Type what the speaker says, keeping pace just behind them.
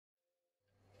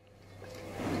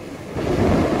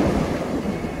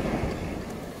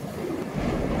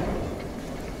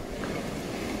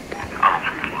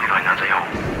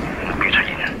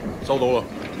收到啦。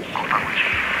覺得好似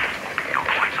有個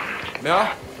衞生。咩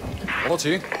啊？好多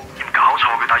錢？搞錯，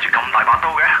佢帶住咁大把刀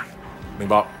嘅。明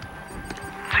白。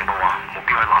情報話目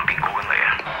標喺南邊過緊嚟啊。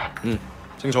嗯，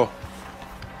清楚。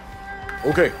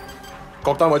OK，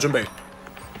 各單位準備，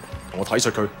我睇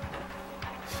實佢。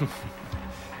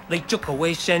你捉個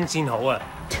Wei Shen 先好啊。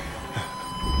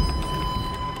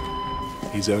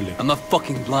He's only. I'm not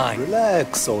fucking blind.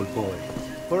 Relax, old boy.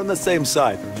 We're on the same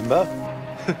side, remember?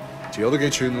 條友都幾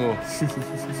串喎。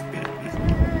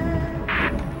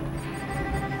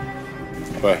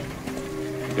喂，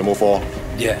有冇貨？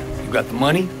 Yeah, you got the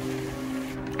money?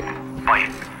 喂，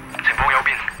情況有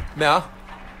變。咩啊？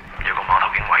有個碼頭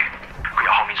警衛，佢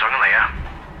由後面上緊嚟啊！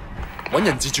揾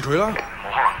人截住佢啦！冇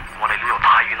可能，我哋呢度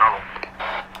太遠啦，路。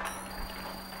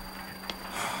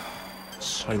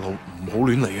細路唔好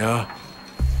亂嚟啊！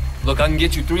 Look, I can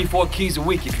get you 3-4 keys a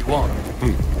week if you want.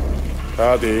 睇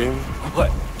下點。What?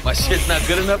 My shit's not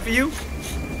good enough for you?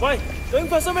 喂，究竟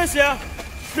發生咩事啊？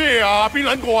咩啊？邊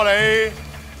撚個啊你？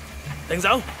停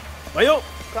手，咪喐！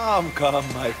 Come,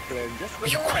 my friend. Just Are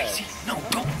you crazy? No,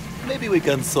 don't. maybe we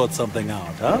can sort something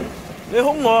out, huh? 你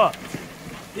兇我啊！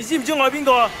你知唔知我係邊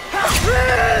個啊？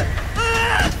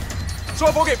所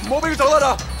有伙計唔好俾佢走得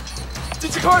啦！截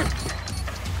住佢！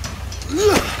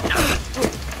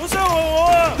好傷害我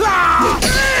啊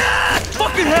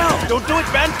 ！Fucking hell! Don't do it,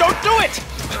 man! Don't do it!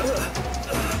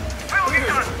 喺我警察，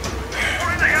我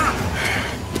亂嚟啊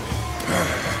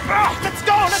Let's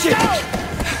go! Let's go!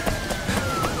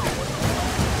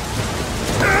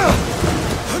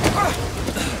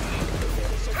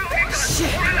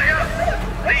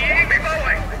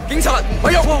 警察，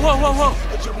咪喐！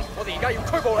我哋而家要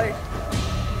拘捕你。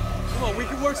Come on, we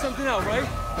can work something out, right？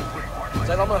 唔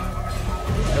使諗啦，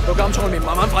入到監倉裏面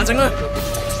慢慢反省啦。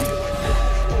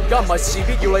而家唔係事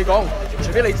必要你講，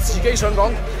除非你自己想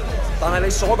講。但係你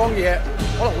所講嘅嘢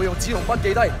可能會用紙同筆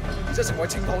記低，而且成為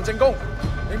呈堂證供。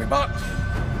你明白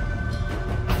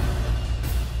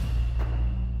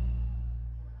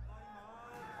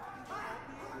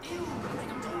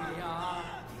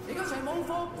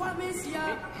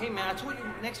？Hey man, I told you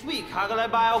next week. 下個禮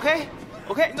拜 OK?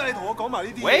 OK? 點解你同我講埋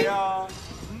呢啲嘢啊？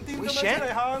唔掂咁樣出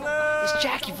嚟行啦 It's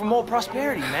Jackie from Old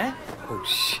Prosperity, man. Oh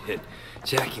shit.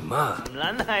 Jackie Ma.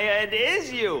 Lanaya, it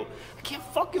is you. I can't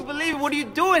fucking believe it. What are you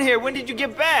doing here? When did you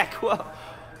get back? Well,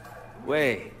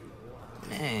 wait.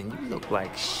 Man, you look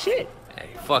like shit. Hey,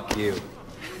 fuck you.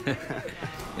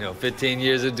 15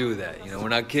 years to do that. We're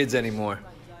not kids anymore.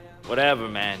 Whatever,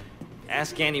 man.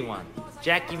 Ask anyone.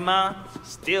 Jackie Ma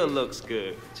still looks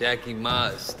good. Jackie Ma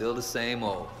is still the same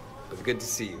old. But good to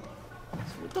see you.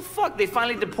 What the fuck? They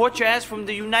finally deport your ass from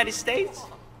the United States?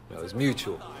 It was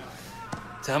mutual.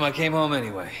 Time I came home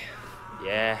anyway.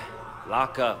 Yeah,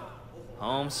 lock up.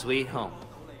 Home sweet home.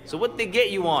 So what they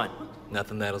get you on?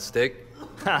 Nothing that'll stick.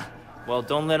 Ha! Well,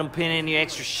 don't let them pin any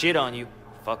extra shit on you.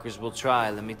 Fuckers will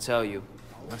try, let me tell you.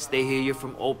 Once they hear you're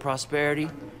from Old Prosperity,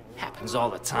 happens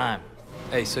all the time.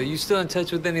 Hey, so you still in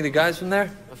touch with any of the guys from there?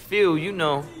 A few, you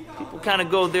know. People kind of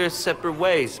go their separate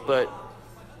ways, but...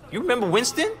 You remember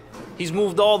Winston? He's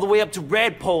moved all the way up to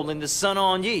Redpole in the Sun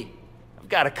On Yee. I've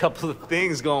got a couple of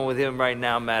things going with him right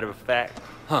now, matter of fact.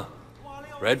 Huh.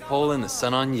 Redpole and the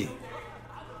Sun On Yee.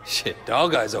 Shit,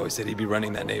 Dog Eyes always said he'd be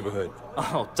running that neighborhood.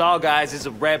 Oh, Dog Eyes is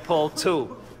a Redpole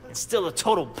too. And still a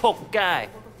total poke guy.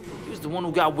 He was the one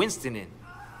who got Winston in.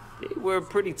 They were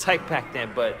pretty tight back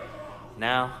then, but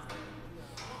now...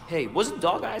 Hey, wasn't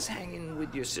Dog Eyes hanging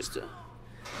with your sister?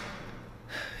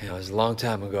 Yeah, it was a long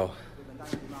time ago.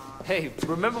 Hey,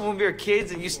 remember when we were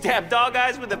kids and you stabbed Dog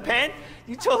Eyes with a pen?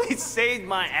 You totally saved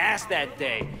my ass that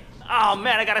day. Oh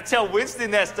man, I gotta tell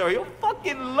Winston that story. He'll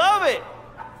fucking love it.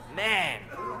 Man,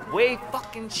 Wei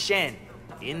fucking Shen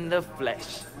in the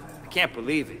flesh. I can't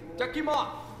believe it. Jackie Ma!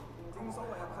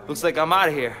 Looks like I'm out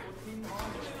of here.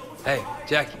 Hey,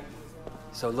 Jackie.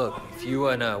 So look, if you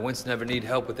and Winston ever need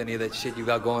help with any of that shit you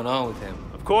got going on with him...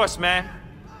 Of course, man.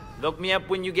 Look me up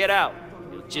when you get out.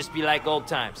 It'll just be like old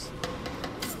times.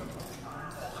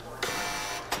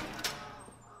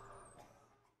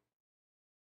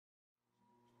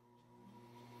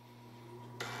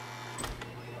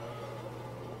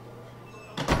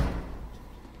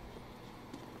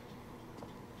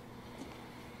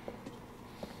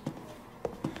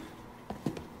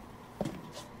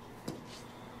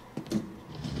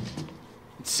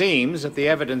 It seems that the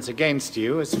evidence against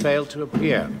you has failed to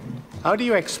appear. How do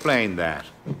you explain that?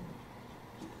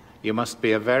 You must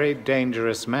be a very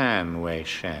dangerous man, Wei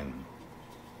Shen.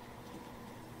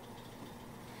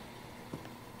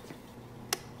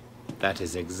 That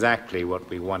is exactly what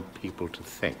we want people to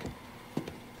think.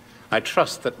 I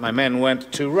trust that my men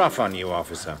weren't too rough on you,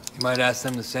 officer. You might ask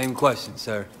them the same question,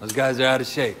 sir. Those guys are out of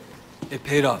shape. It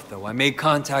paid off, though. I made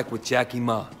contact with Jackie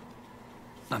Ma.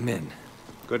 I'm in.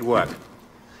 Good work.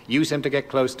 Use him to get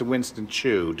close to Winston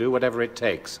Chu. Do whatever it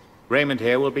takes. Raymond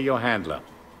here will be your handler.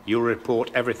 You'll report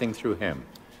everything through him.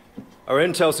 Our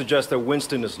intel suggests that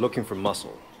Winston is looking for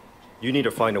muscle. You need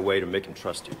to find a way to make him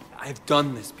trust you. I've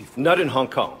done this before. Not in Hong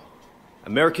Kong.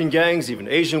 American gangs, even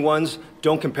Asian ones,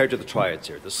 don't compare to the triads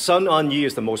here. The Sun On Yee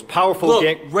is the most powerful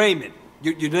gang— Look, Raymond.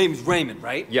 Your name's Raymond,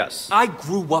 right? Yes. I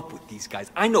grew up with these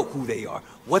guys. I know who they are,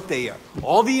 what they are.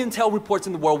 All the intel reports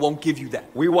in the world won't give you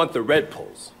that. We want the Red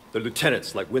Poles, the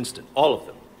lieutenants like Winston, all of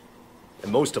them.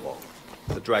 And most of all,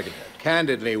 the Dragonhead.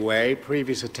 Candidly, Wei,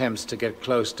 previous attempts to get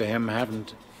close to him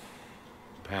haven't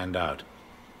panned out.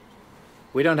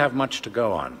 We don't have much to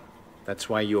go on. That's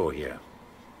why you're here.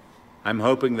 I'm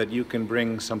hoping that you can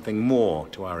bring something more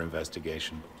to our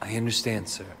investigation. I understand,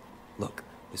 sir. Look,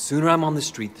 the sooner I'm on the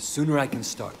street, the sooner I can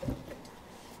start.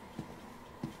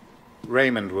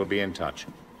 Raymond will be in touch.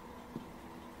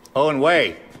 Oh, and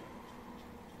Wei,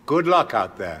 good luck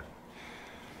out there.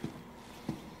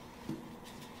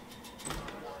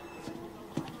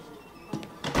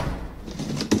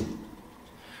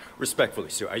 Respectfully,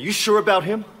 sir, are you sure about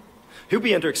him? He'll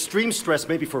be under extreme stress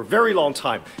maybe for a very long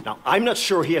time. Now, I'm not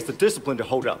sure he has the discipline to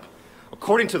hold up.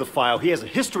 According to the file, he has a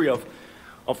history of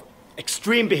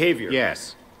extreme behavior.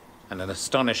 Yes, and an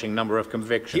astonishing number of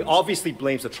convictions. He obviously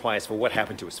blames the triads for what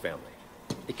happened to his family.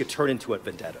 It could turn into a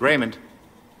vendetta. Raymond,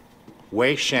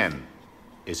 Wei Shen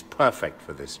is perfect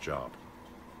for this job.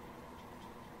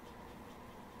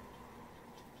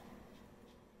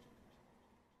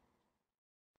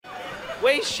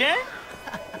 Wei Shen?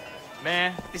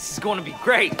 Man, this is going to be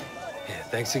great. Yeah,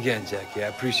 thanks again, Jackie. I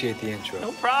appreciate the intro.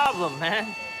 No problem,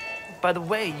 man. By the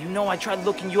way, you know I tried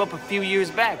looking you up a few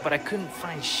years back, but I couldn't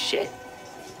find shit.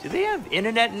 Do they have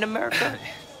internet in America?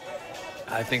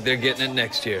 I think they're getting it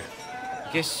next year.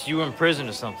 Guess you were in prison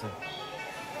or something.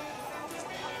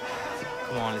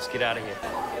 Come on, let's get out of here.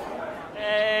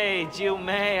 Hey, Jill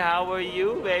May, how are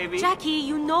you, baby? Jackie,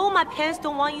 you know my parents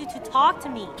don't want you to talk to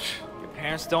me. Your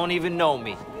parents don't even know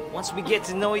me. Once we get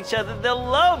to know each other, they'll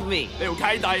love me. 呢條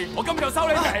契弟，我今日就收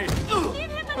你皮。Leave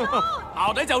him alone!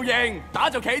 校底就認，打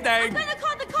就企定。I'm gonna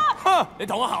call the cops! 哼！你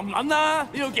同我含撚啦！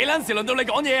呢度幾撚時輪到你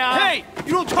講嘢啊 Hey,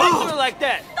 you don't talk to her like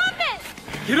that. Stop it!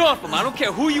 Get off him. I don't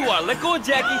care who you are. Let go of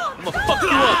Jackie. I'm gonna fuck you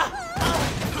up.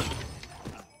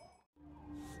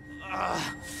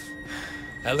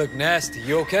 That look nasty.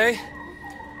 You okay?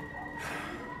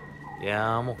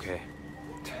 Yeah, I'm okay.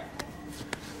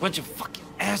 Bunch of fucking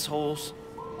assholes.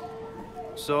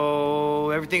 So,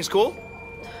 everything's cool?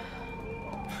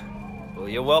 Well,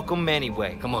 you're welcome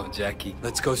anyway. Come on, Jackie.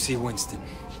 Let's go see Winston.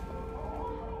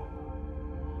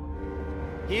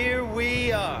 Here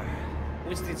we are.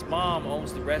 Winston's mom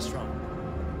owns the restaurant.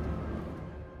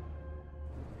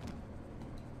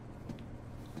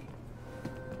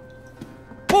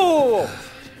 Whoa!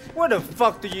 Where the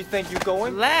fuck do you think you're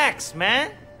going? Relax,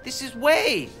 man. This is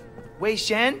Wei. Wei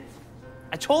Shen.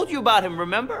 I told you about him,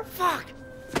 remember? Fuck!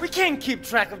 We can't keep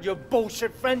track of your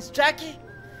bullshit friends, Jackie.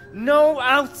 No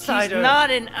outsider. He's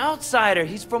not an outsider.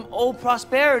 He's from old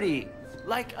prosperity.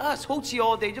 Like us. Hochi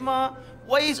all day, Jama.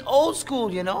 Wei's old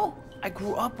school, you know? I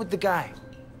grew up with the guy.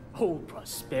 Old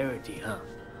prosperity, huh?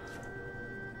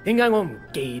 點解我唔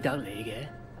記得你嘅?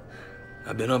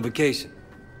 I've been on vacation.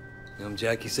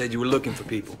 Jackie said you were looking for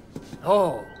people.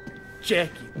 Oh,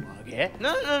 Jackie 話嘅?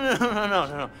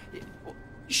 No.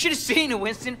 You should have seen it,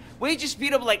 Winston. Wei just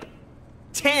beat up like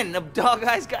 10 of Dog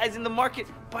Eyes guys in the market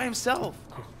by himself.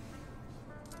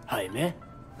 Hi, man.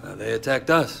 They attacked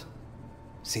us.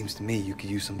 Seems to me you could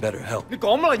use some better help. 你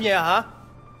講乜嘢啊?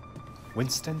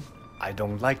 Winston, I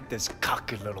don't like this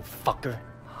cocky little fucker.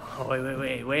 Oh,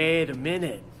 wait a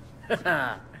minute.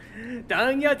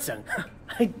 等一陣.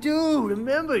 I do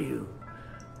remember you.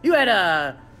 You had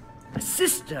a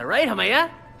sister, right? 係咪啊?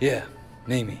 Yeah,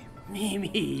 Mimi.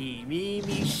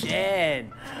 Mimi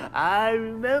Shen. I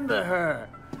remember her.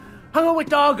 Hung out with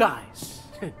Dog Eyes.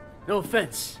 No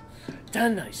offense.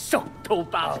 真係熟到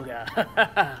爆㗎.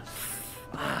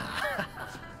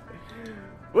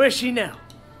 Where's she now?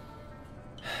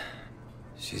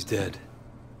 She's dead.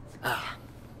 Ah.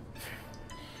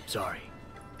 Sorry.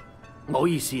 唔好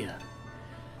意思啊.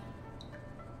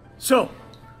 So,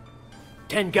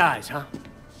 10 guys, huh?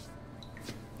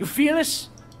 You feel us?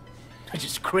 They're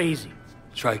just crazy.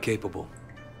 Try capable.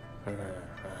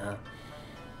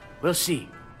 We'll see.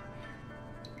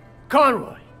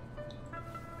 Conroy,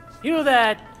 you know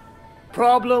that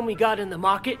problem we got in the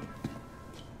market?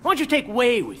 Why don't you take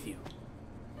Wei with you?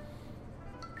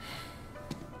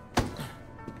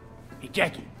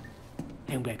 Jackie,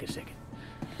 hang back a second.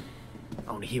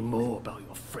 I want to hear more about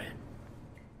your friend.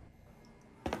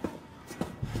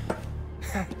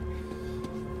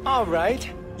 All right.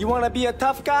 You want to be a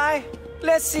tough guy?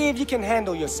 Let's see if you can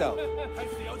handle yourself.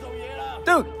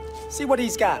 Dude, see what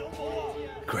he's got.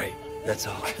 Great. That's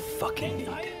all I fucking need.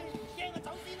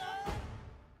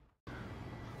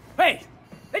 Hey,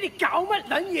 你哋搞乜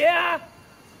撚嘢啊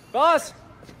Boss,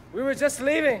 we were just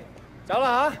leaving. 走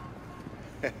啦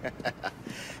吓。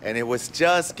 And it was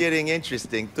just getting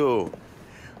interesting, too.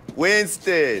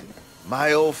 Winston,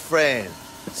 my old friend.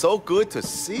 So good to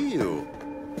see you.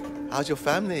 How's your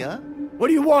family, huh? What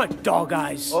do you want, dog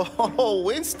eyes? Oh,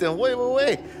 Winston,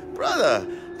 wait. Brother,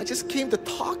 I just came to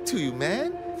talk to you,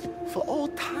 man. For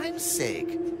old time's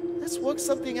sake. Let's work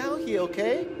something out here,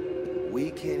 okay?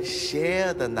 We can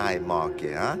share the night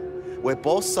market, huh? We're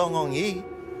both Song Hong Yi,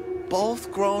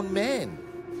 both grown men.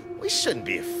 We shouldn't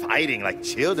be fighting like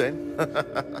children.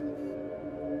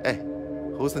 Hey,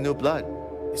 who's the new blood?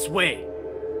 It's Wei.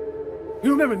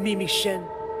 You remember Mimi Shen?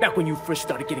 Back when you first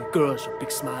started getting girls from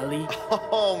Big Smiley?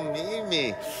 Oh,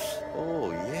 Mimi.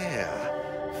 Oh,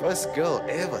 yeah. First girl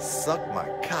ever sucked my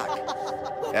cock.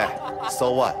 Yeah,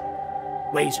 so what?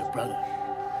 Wei's her brother.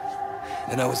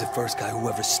 And I was the first guy who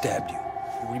ever stabbed you.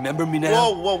 You remember me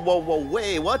now? Whoa,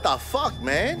 Wei, what the fuck,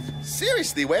 man?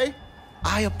 Seriously, Wei?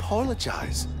 I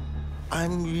apologize.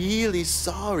 I'm really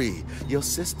sorry your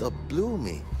sister blew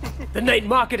me. The night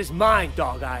market is mine,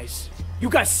 dog eyes. You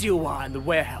got Siwa in the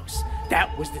warehouse.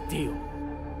 That was the deal.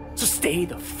 So stay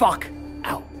the fuck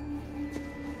out.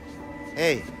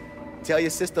 Hey, tell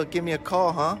your sister give me a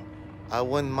call, huh? I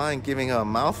wouldn't mind giving her a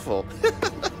mouthful.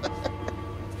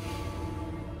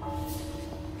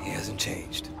 He hasn't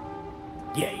changed.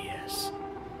 Yeah, he has.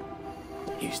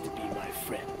 He used to be my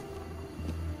friend.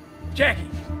 Jackie,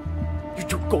 you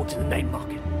two go to the night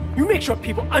market. You make sure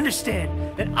people understand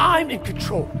that I'm in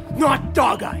control, not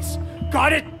dog eyes.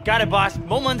 Got it? Got it, boss.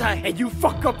 冇問題. And you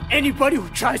fuck up anybody who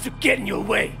tries to get in your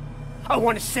way. I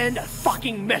want to send a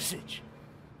fucking message.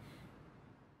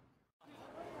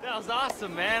 That was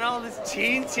awesome, man. All this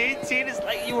teen. It's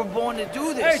like you were born to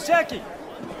do this. Hey, Jackie.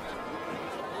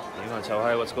 You gonna tell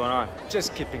her what's going on?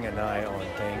 Just keeping an eye on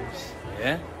things.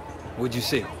 Yeah? What'd you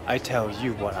see? I tell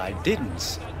you what I didn't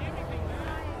see.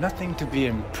 Nothing to be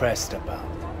impressed about.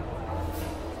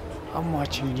 I'm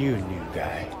watching you, new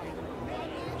guy.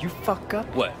 You fuck up?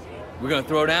 What? We're gonna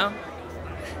throw down?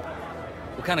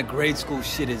 What kind of grade school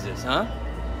shit is this, huh?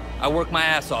 I work my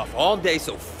ass off all day,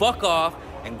 so fuck off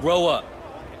and grow up.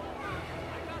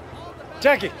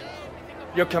 Jackie,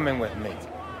 you're coming with me.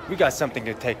 We got something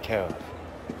to take care of.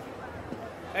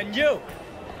 And you,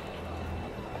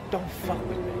 don't fuck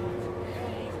with me.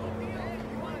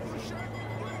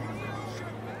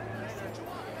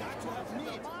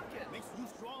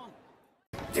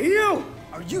 Deal?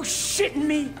 Are you shitting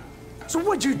me? So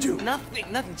what'd you do? Nothing.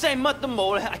 真係乜都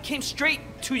冇. I came straight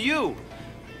to you.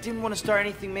 Didn't want to start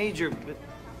anything major, but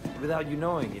without you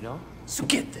knowing, you know? So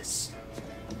get this.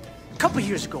 A couple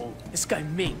years ago, this guy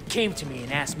Ming came to me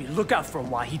and asked me to look out for him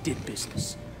while he did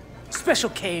business. Special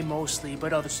K mostly,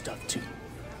 but other stuff too.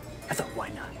 I thought, why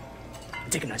not? I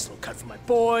take a nice little cut for my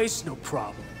boys, no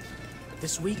problem. But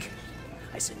this week,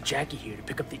 I sent Jackie here to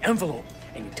pick up the envelope,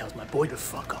 and he tells my boy to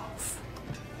fuck off.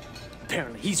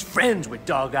 Apparently, he's friends with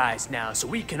Dog Eyes now, so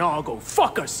we can all go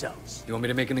fuck ourselves. You want me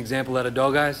to make an example out of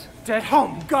Dog Eyes? That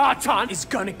Gatan is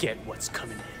gonna get what's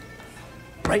coming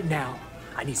in. Right now,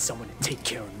 I need someone to take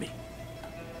care of me.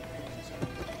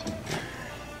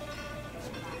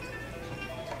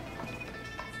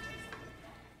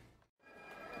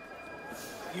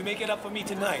 You make it up for me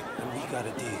tonight, and we got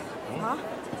a deal. 吓？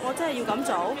我真係要咁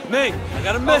做？ Ming, I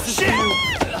got a message for you.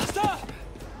 Stop!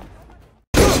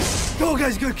 Dog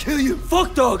Eyes gonna kill you.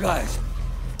 Fuck Dog Eyes.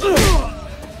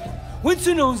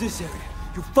 Winston owns this area.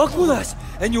 You fuck with us,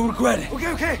 and you'll regret it.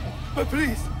 Okay. But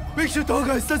please, make sure Dog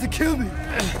Eyes doesn't kill me.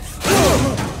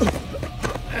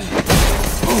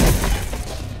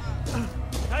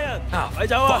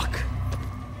 Fuck.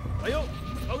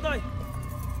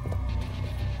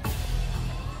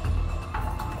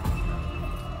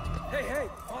 Hey,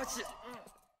 watch it.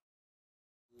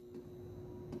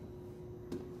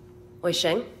 Wei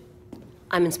Sheng,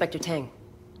 I'm Inspector Tang.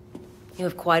 You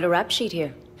have quite a rap sheet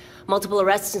here. Multiple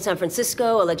arrests in San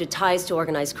Francisco, alleged ties to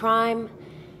organized crime,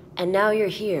 and now you're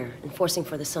here, enforcing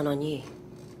for the Sun On Yi.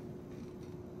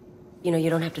 You know, you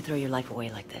don't have to throw your life away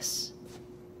like this.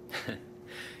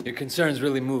 Your concern's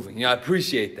really moving. Yeah, I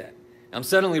appreciate that. I'm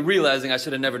suddenly realizing I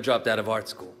should have never dropped out of art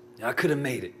school. I could have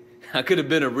made it. I could have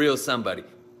been a real somebody.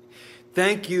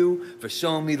 Thank you for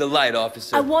showing me the light,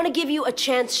 officer. I want to give you a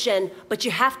chance, Shen, but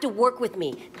you have to work with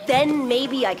me. Then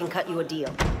maybe I can cut you a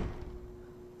deal.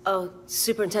 Oh,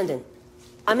 Superintendent,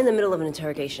 I'm in the middle of an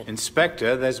interrogation.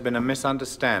 Inspector, there's been a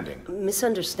misunderstanding.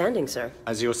 Misunderstanding, sir?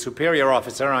 As your superior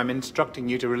officer, I'm instructing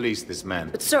you to release this man.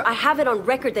 But sir, I have it on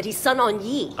record that he's Sun On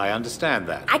Yee. I understand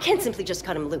that. I can't simply just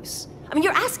cut him loose. I mean,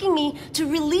 you're asking me to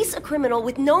release a criminal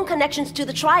with known connections to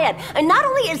the Triad, and not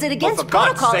only is it against protocol...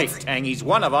 protocol... For God's sake, Tang, he's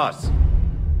one of us.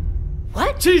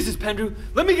 What? Jesus, Pendrew,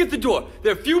 let me get the door.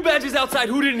 There are a few badges outside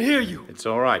who didn't hear you. It's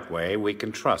all right, Wei. We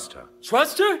can trust her.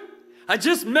 Trust her? I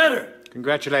just met her.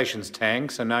 Congratulations, Tang,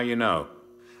 so now you know.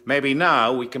 Maybe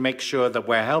now we can make sure that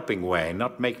we're helping Wei,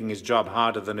 not making his job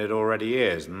harder than it already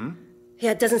is, hmm?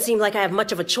 Yeah, it doesn't seem like I have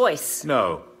much of a choice.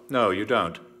 No, you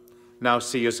don't. Now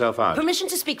see yourself out. Permission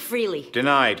to speak freely.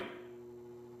 Denied.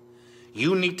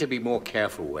 You need to be more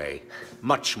careful, Wei.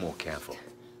 Much more careful.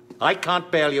 I can't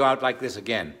bail you out like this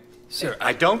again. Sir,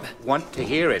 I don't want to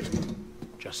hear it.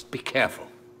 Just be careful.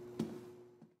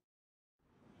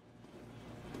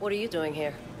 What are you doing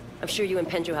here? I'm sure you and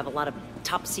Pendrew have a lot of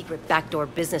top-secret backdoor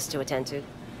business to attend to.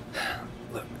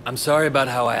 Look, I'm sorry about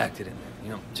how I acted in there. You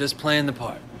know, just playing the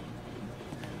part.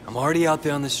 I'm already out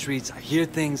there on the streets. I hear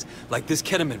things like this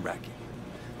ketamine racket.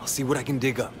 I'll see what I can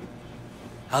dig up.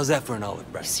 How's that for an olive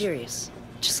branch? Serious.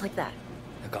 Just like that.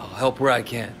 Look, I'll help where I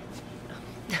can.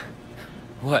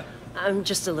 What? I'm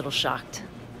just a little shocked.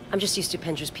 I'm just used to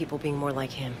Pendrew's people being more like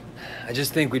him. I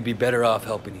just think we'd be better off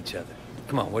helping each other.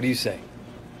 Come on, what do you say?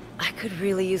 I could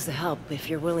really use the help if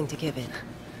you're willing to give it.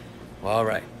 Well, all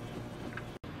right.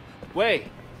 Wait,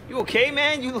 you okay,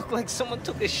 man? You look like someone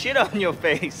took a shit on your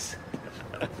face.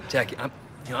 Jackie,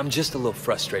 I'm just a little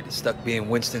frustrated, stuck being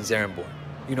Winston's errand boy.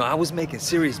 You know, I was making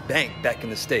serious bank back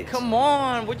in the States. Come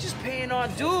on, we're just paying our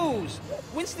dues.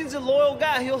 Winston's a loyal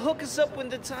guy. He'll hook us up when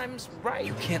the time's right.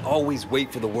 You can't always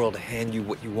wait for the world to hand you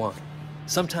what you want.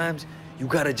 Sometimes you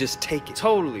gotta just take it.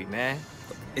 Totally, man.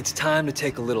 It's time to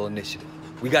take a little initiative.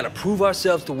 We gotta prove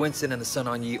ourselves to Winston and the Sun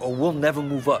On Yee, or we'll never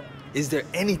move up. Is there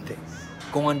anything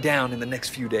going down in the next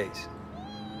few days?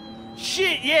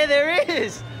 Shit, yeah, there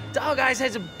is. Dog Eyes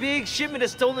has a big shipment of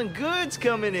stolen goods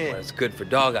coming in. Well, it's good for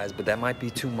Dog Eyes, but that might be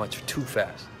too much too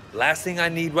fast. Last thing I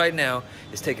need right now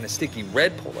is taking a sticky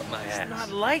red pull up my ass. It's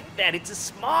not like that. It's a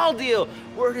small deal.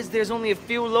 Word is there's only a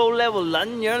few low-level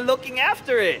Londoners looking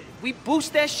after it. If we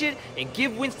boost that shit and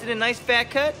give Winston a nice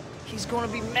fat cut, he's gonna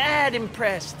be mad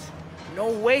impressed. No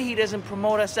way he doesn't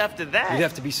promote us after that. We'd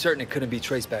have to be certain it couldn't be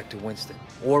traced back to Winston.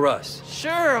 Or us.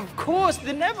 Sure, of course.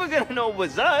 They're never gonna know it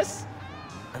was us.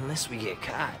 Unless we get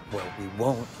caught. Well, we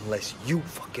won't unless you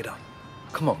fuck it up.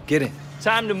 Come on, get in.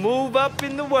 Time to move up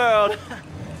in the world.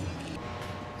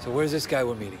 So where's this guy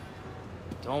we're meeting?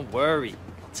 Don't worry.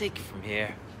 I'll take it from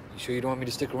here. You sure you don't want me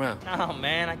to stick around? Oh,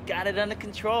 man, I got it under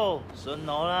control. So,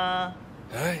 Nola.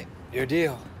 All right, your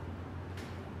deal.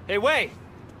 Hey, wait.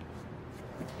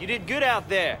 You did good out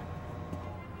there.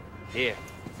 Here.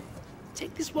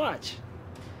 Take this watch.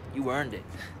 You earned it.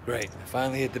 Great. I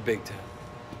finally hit the big time.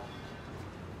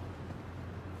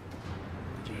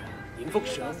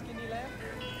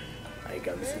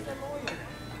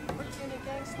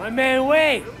 My man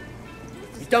Wei!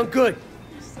 You done good.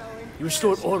 You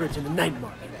restored order to the night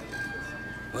market.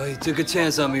 Well, you took a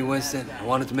chance on me, Winston. I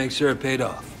wanted to make sure it paid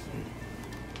off.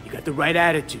 You got the right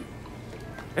attitude.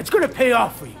 It's gonna pay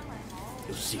off for you.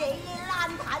 You'll see.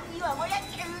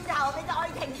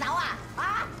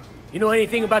 You know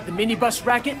anything about the minibus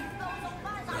racket?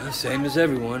 Well, same as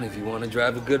everyone. If you want to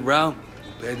drive a good route,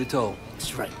 pay the toll.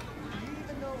 That's right.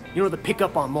 You know the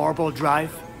pickup on Marlboro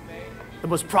Drive? The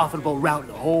most profitable route in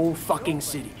the whole fucking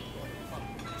city.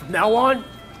 From now on,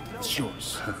 it's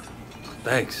yours.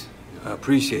 Thanks. I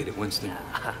appreciate it, Winston.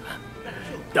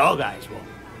 Dog Eyes won't.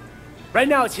 Right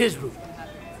now it's his route.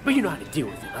 But you know how to deal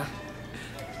with it, huh?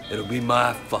 It'll be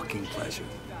my fucking pleasure.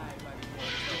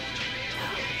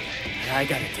 I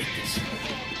gotta take this.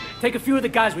 Take a few of the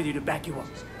guys with you to back you up.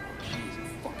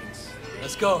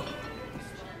 Let's go.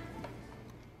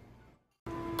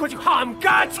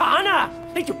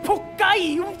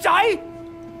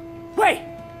 Wait!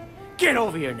 Get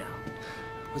over here now.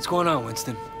 What's going on,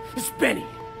 Winston? It's Benny,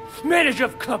 manager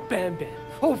of Club Bam Bam,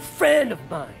 old friend of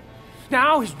mine.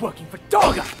 Now he's working for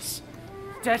Dog Eyes.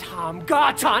 That Ham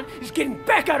Gatan is getting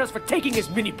back at us for taking his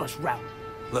minibus route.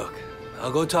 Look,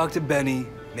 I'll go talk to Benny,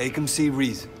 make him see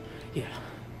reason.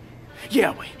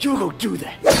 Yeah, wait, you go do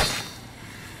that.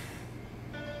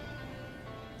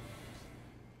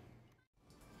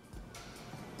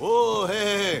 Oh,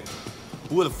 hey.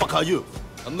 Who the fuck are you?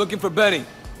 I'm looking for Benny.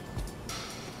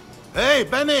 Hey,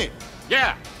 Benny!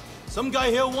 Yeah. Some guy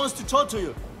here wants to talk to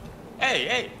you.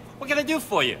 Hey, What can I do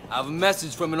for you? I have a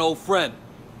message from an old friend,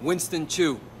 Winston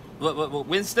Chu.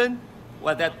 Winston?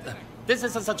 Well, this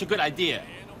isn't such a good idea.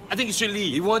 I think you should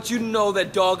leave. He wants you to know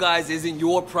that Dog Eyes isn't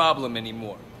your problem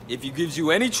anymore. If he gives you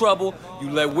any trouble,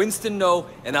 you let Winston know,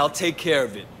 and I'll take care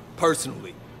of it,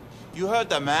 personally. You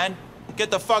heard that, man. Get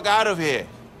the fuck out of here.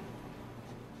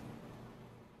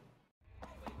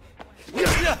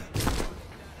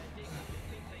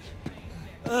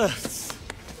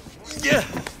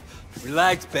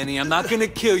 Relax, Benny. I'm not gonna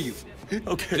kill you.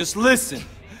 Okay. Just listen.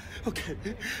 Okay.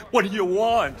 What do you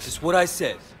want? Just what I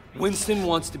said. Winston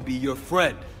wants to be your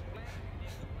friend.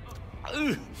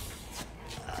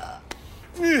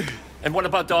 And what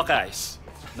about Dog Eyes?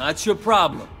 Not your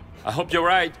problem. I hope you're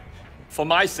right. For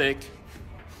my sake.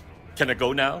 Can I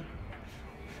go now?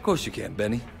 Of course you can,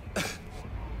 Benny.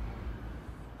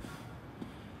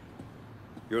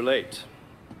 You're late.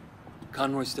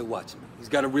 Conroy's still watching me. He's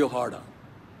got a real hard on.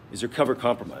 Is your cover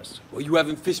compromised? Well, you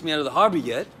haven't fished me out of the harbor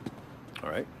yet. All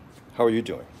right. How are you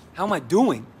doing? How am I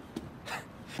doing?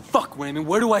 Fuck, Raymond,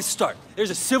 where do I start?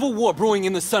 There's a civil war brewing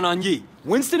in the Sun on Yi.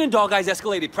 Winston and Dog Eyes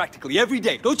escalated practically every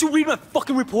day. Don't you read my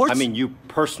fucking reports? I mean you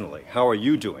personally. How are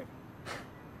you doing?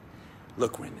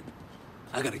 Look, Raymond,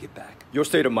 I gotta get back. Your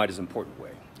state of mind is important,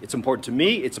 Wei. It's important to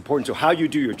me, it's important to how you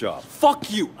do your job.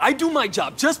 Fuck you. I do my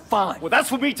job just fine. Well, that's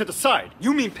for me to decide.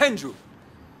 You mean Pendrew?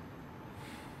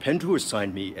 Pendrew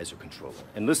assigned me as your controller.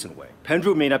 And listen, Wei,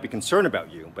 Pendrew may not be concerned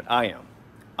about you, but I am.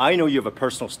 I know you have a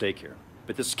personal stake here,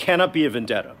 but this cannot be a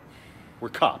vendetta. We're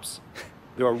cops.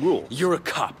 There are rules. You're a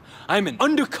cop. I'm an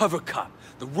undercover cop.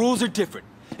 The rules are different.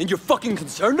 And you're fucking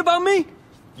concerned about me?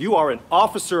 You are an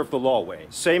officer of the law, Wei,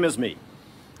 same as me.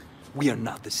 We are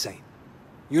not the same.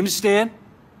 You understand?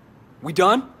 We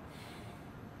done?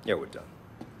 Yeah, we're done.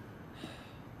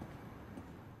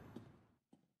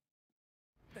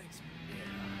 Thanks.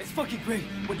 It's fucking great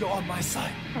when you're on my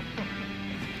side.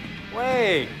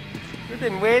 Wait, we've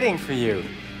been waiting for you.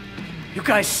 You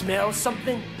guys smell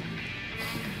something?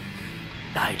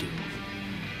 I do.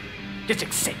 一直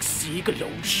食屎嘅老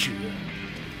鼠.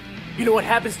 You know what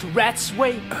happens to rats,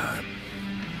 Wei?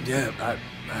 Yeah, I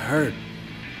heard.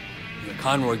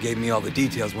 Conroy gave me all the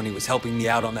details when he was helping me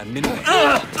out on that minute.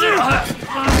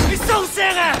 你收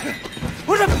聲啊!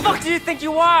 Who the fuck do you think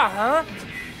you are, huh?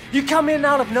 You come in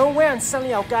out of nowhere and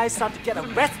suddenly our guys start to get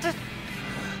arrested?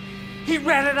 He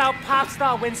ratted out pop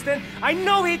star Winston. I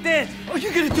know he did. What are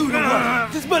you gonna do to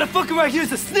him? This motherfucker right here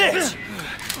is a snitch.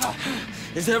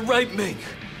 Is that right, Ming?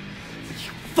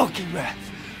 You fucking rat.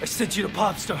 I sent you to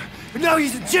Popstar, but now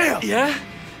he's in jail. Yeah?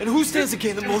 And who stands to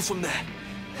gain the most from that?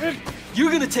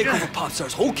 You're gonna take over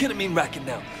Popstar's whole ketamine racket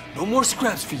now. No more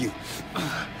scraps for you.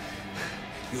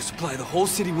 You'll supply the whole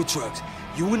city with drugs.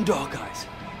 You and Dog Eyes.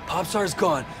 Popstar's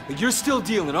gone, but you're still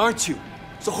dealing, aren't you?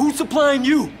 So who's supplying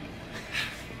you?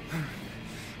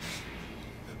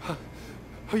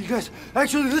 Are you guys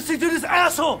actually listening to this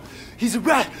asshole? He's a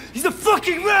rat. He's a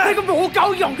fucking rat.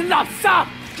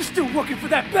 You're still working for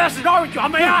that bastard, aren't you?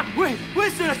 Wait,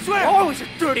 Winston, I swear. Oh, he's a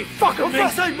dirty fucker,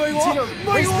 man.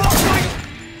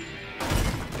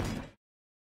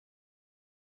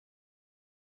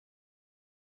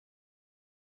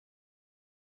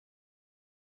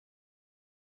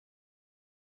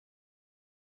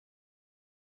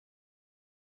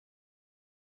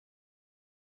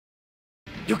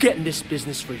 You get in this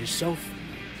business for yourself,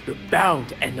 you're bound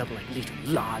to end up like little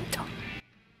Lanta.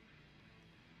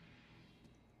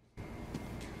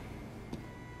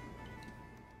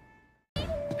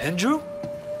 Andrew?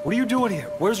 What are you doing here?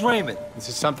 Where's Raymond? This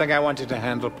is something I wanted to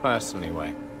handle personally,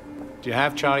 Wei. Do you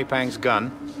have Charlie Pang's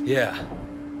gun? Yeah.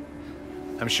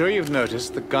 I'm sure you've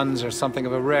noticed that guns are something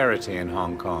of a rarity in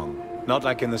Hong Kong. Not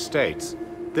like in the States.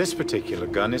 This particular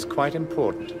gun is quite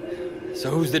important. So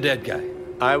who's the dead guy?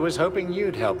 I was hoping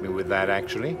you'd help me with that,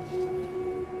 actually.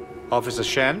 Officer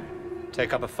Shen,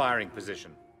 take up a firing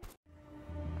position.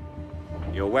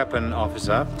 Your weapon,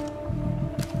 officer.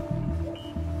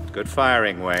 Good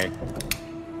firing, Wei.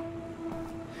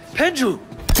 Pendrew!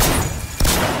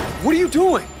 What are you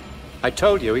doing? I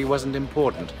told you he wasn't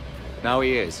important. Now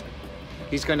he is.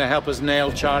 He's going to help us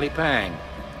nail Charlie Pang.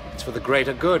 It's for the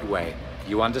greater good, Wei.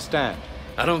 You understand?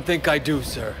 I don't think I do,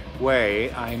 sir.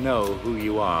 Wei, I know who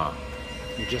you are.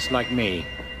 You're just like me.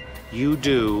 You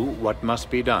do what must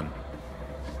be done.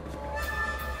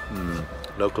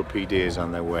 Local PD is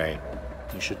on their way.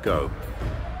 You should go.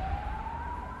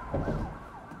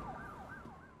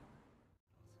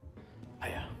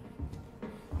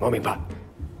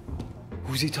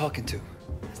 Who's he talking to?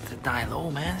 It's the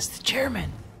Dailo, man. It's the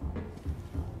chairman.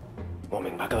 我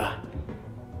明白㗎啦，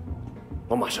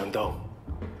我馬上到。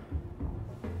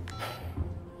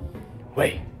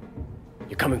喂，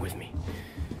 you're coming with me.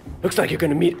 Looks like you're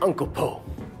gonna meet Uncle Po.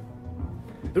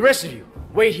 The rest of you,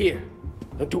 wait here.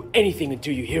 Don't do anything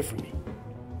until you hear from me.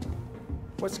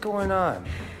 What's going on?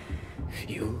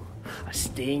 You are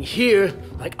staying here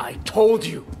like I told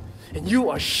you. And you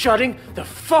are shutting the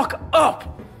fuck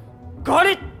up! Got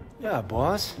it? Yeah,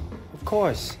 boss. Of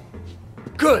course.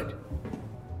 Good.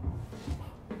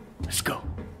 Let's go.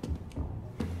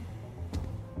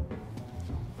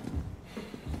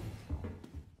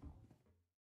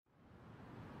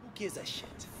 Who gives a shit?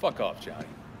 Fuck off, Johnny.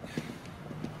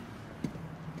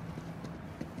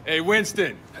 Hey,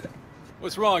 Winston.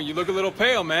 What's wrong? You look a little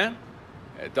pale, man.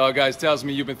 That dog guy tells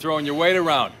me you've been throwing your weight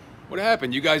around. What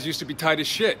happened? You guys used to be tight as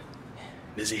shit.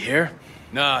 Is he here?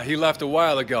 Nah, he left a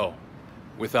while ago.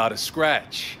 Without a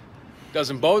scratch.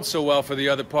 Doesn't bode so well for the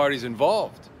other parties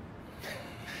involved.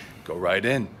 Go right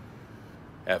in.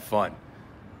 Have fun.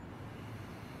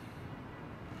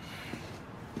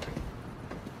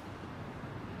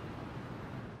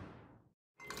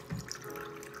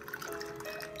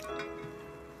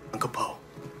 Uncle Po.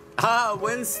 Ah,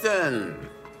 Winston.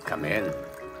 Come in.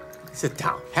 Sit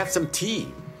down. Have some tea.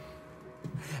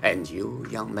 And you,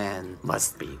 young man,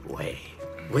 must be Wei.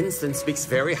 Winston speaks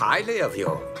very highly of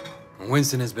you.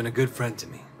 Winston has been a good friend to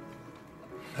me.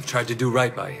 I've tried to do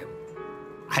right by him.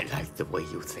 I like the way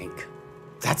you think.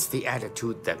 That's the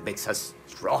attitude that makes us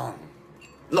strong.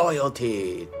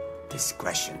 Loyalty,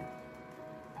 discretion.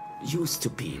 Used to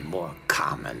be more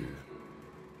common.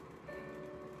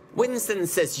 Winston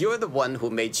says you're the one who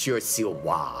made sure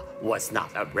Siwa was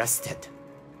not arrested.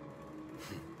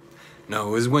 No,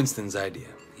 it was Winston's idea.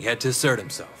 He had to assert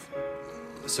himself.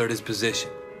 Assert his position.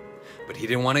 But he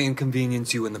didn't want to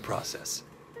inconvenience you in the process.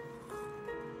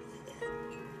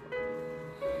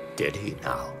 Did he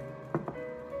now?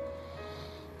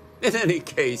 In any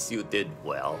case, you did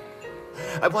well.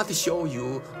 I want to show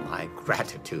you my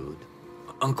gratitude.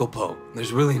 Uncle Po,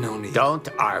 there's really no need. Don't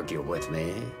argue with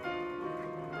me.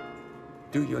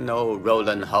 Do you know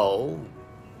Roland Ho?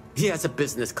 He has a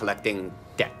business collecting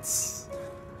debts.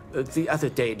 The other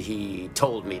day, he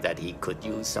told me that he could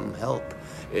use some help.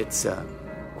 It's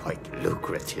quite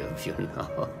lucrative, you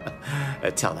know.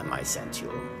 Tell him I sent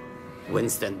you.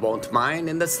 Winston won't mind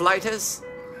in the slightest.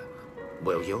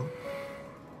 Will you?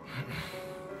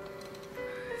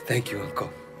 Thank you, Uncle.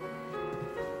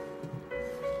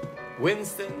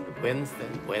 Winston,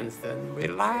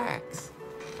 relax.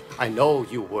 I know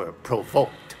you were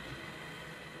provoked.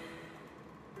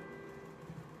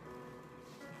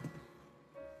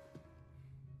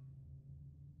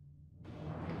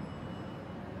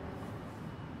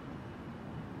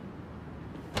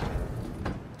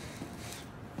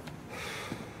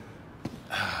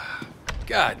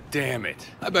 God damn it.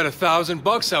 I bet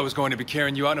 $1,000 I was going to be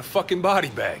carrying you out in a fucking body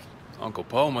bag. Uncle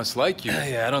Po must like you.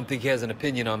 Yeah, I don't think he has an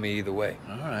opinion on me either way.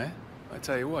 All right. I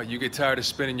tell you what, you get tired of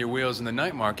spinning your wheels in the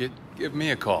night market, give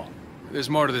me a call. There's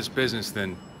more to this business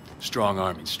than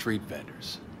strong-arming street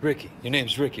vendors. Ricky. Your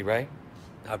name's Ricky, right?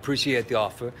 I appreciate the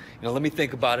offer. Let me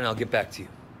think about it and I'll get back to you.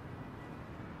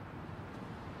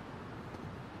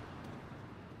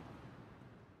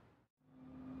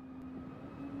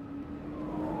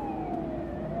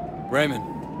 Raymond.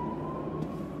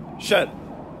 Shen,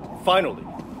 finally.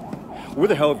 Where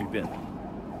the hell have you been?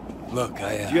 Look, Do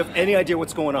you have any idea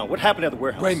what's going on? What happened at the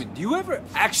warehouse? Raymond, do you ever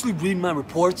actually read my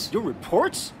reports? Your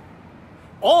reports?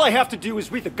 All I have to do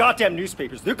is read the goddamn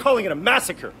newspapers. They're calling it a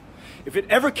massacre. If it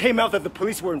ever came out that the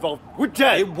police were involved, we're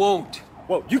dead. It won't.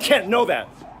 Well, you can't know that.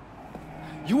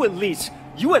 You at least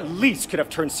could have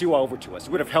turned Siwa over to us.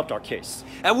 It would have helped our case.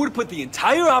 That would have put the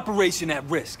entire operation at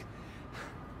risk.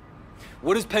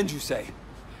 What does Pendrew say?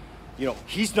 You know,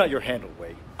 he's not your handle,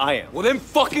 Wei. I am. Well, then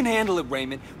fucking handle it,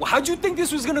 Raymond. Well, how'd you think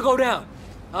this was gonna go down?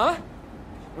 Huh?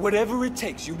 Whatever it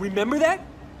takes. You remember that?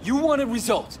 You wanted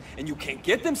results, and you can't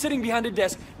get them sitting behind a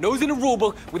desk, nose in a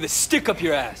rulebook, with a stick up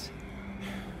your ass.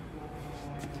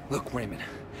 Look, Raymond,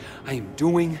 I am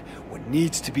doing what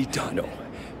needs to be done. No,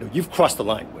 you've crossed the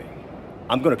line, Wei.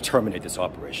 I'm gonna terminate this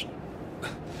operation.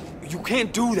 You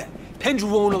can't do that.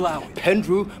 Pendrew won't allow it.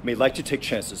 Pendrew may like to take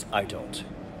chances, I don't.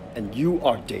 And you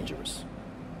are dangerous.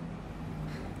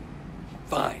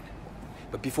 Fine.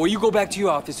 But before you go back to your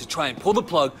office to try and pull the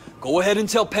plug, go ahead and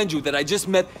tell Pendrew that I just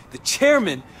met the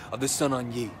chairman of the Sun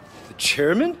On Yee. The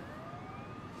chairman?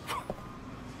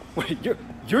 Wait,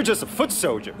 you're just a foot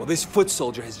soldier. Well, this foot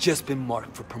soldier has just been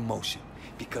marked for promotion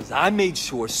because I made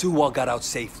sure Siwa got out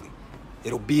safely.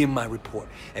 It'll be in my report,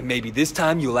 and maybe this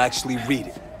time you'll actually read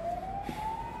it.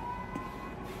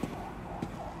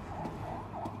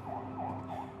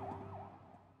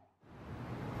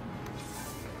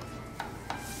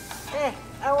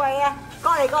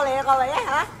 嚟過嚟啊過嚟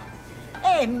啊嚇！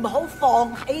誒唔好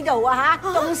放喺度啊嚇，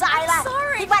凍曬啦！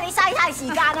點解你嘥太時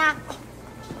間啊？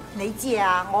你知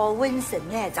啊，我 Winston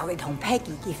咧就嚟同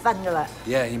Peggy 結婚噶啦。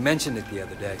Yeah, he mentioned it the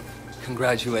other day.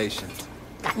 Congratulations.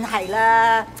 梗係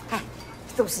啦，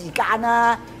到時間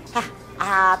啦嚇。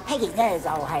阿 Peggy 咧就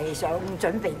係想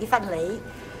準備啲婚禮，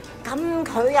咁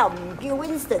佢又唔叫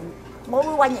Winston， 我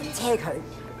會揾人車佢。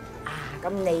咁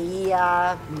你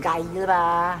唔介意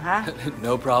啦嘛嚇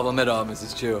No problem at all,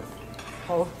 Mrs. Chu.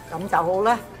 好，咁就好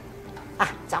啦。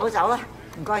走啦，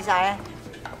唔該晒啊！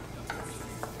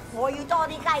我要多啲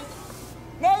雞，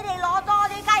你哋攞多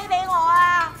啲雞俾我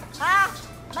啊！嚇，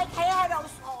咪企喺度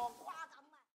傻瓜咁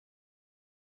啊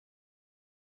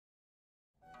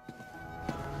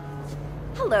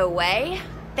Hello, Wei.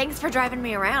 Thanks for driving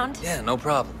me around. Yeah, no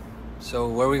problem. So,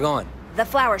 where are we going? The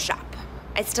flower shop.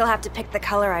 I still have to pick the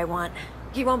color I want.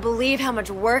 You won't believe how much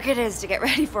work it is to get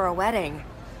ready for a wedding.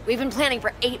 We've been planning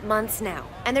for 8 months now,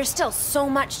 and there's still so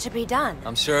much to be done.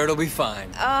 I'm sure it'll be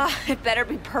fine. It better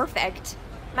be perfect.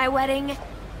 My wedding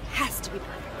has to be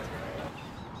perfect.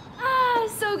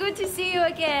 So good to see you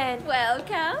again.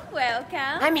 Welcome,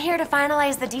 welcome. I'm here to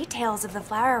finalize the details of the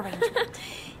flower arrangement.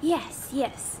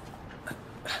 Yes.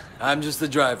 I'm just the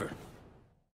driver.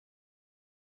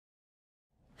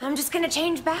 I'm just gonna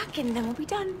change back and then we'll be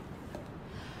done.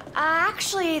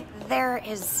 Actually, there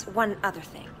is one other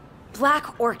thing.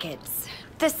 Black orchids.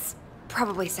 This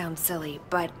probably sounds silly,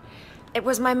 but it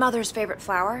was my mother's favorite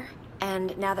flower,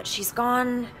 and now that she's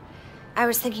gone, I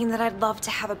was thinking that I'd love to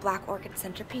have a black orchid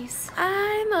centerpiece.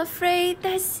 I'm afraid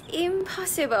that's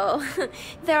impossible.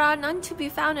 There are none to be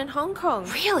found in Hong Kong.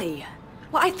 Really?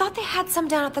 Well, I thought they had some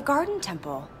down at the Garden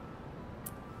Temple.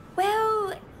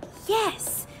 Well,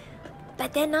 yes,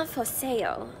 but they're not for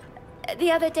sale.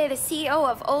 The other day, the CEO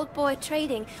of Old Boy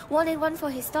Trading wanted one for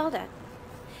his daughter.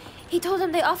 He told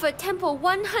them they offered Temple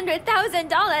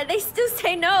 $100,000. They still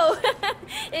say no.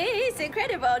 It's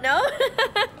incredible, no?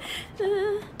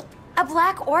 A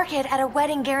black orchid at a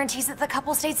wedding guarantees that the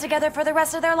couple stays together for the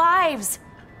rest of their lives.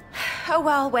 Oh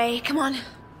well, Wei, come on.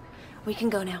 We can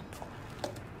go now.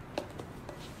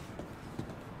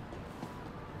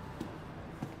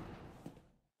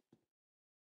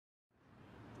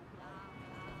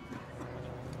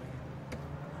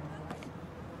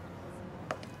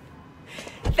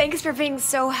 Thanks for being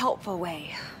so helpful,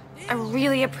 Wei. I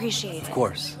really appreciate it. Of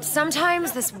course.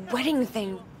 Sometimes this wedding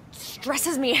thing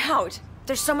stresses me out.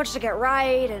 There's so much to get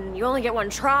right, and you only get one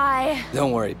try.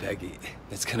 Don't worry, Peggy.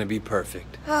 It's gonna be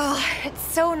perfect. Oh, it's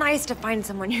so nice to find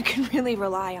someone you can really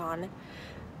rely on.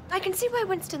 I can see why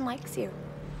Winston likes you.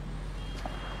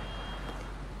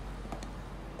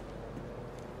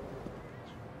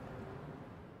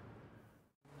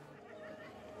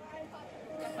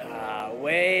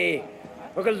 Wei,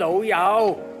 我個老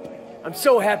友 I'm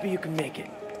so happy you can make it.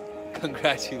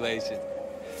 Congratulations.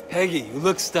 Peggy, you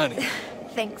look stunning.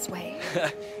 Thanks, Wei.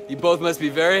 You both must be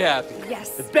very happy. Yes.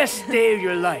 The best day of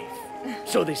your life.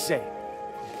 So they say.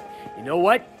 You know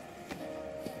what?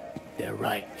 They're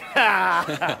right.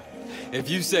 If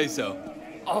you say so.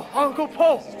 Oh, Uncle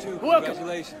Po, welcome.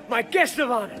 Congratulations. My guest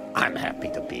of honor. I'm happy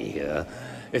to be here.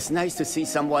 It's nice to see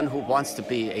someone who wants to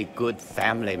be a good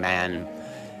family man.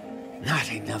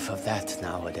 Not enough of that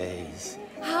nowadays.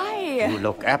 Hi. You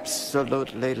look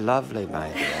absolutely lovely, my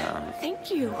dear.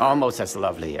 Thank you. Almost as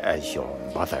lovely as your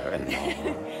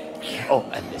mother-in-law. Oh,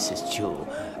 and Mrs. Chu,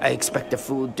 I expect the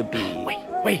food to be...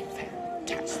 Wait.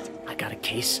 Fantastic. I got a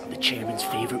case of the chairman's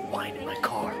favorite wine in my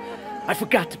car. I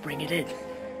forgot to bring it in.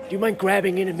 Do you mind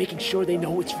grabbing in and making sure they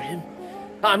know it's for him?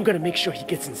 I'm gonna make sure he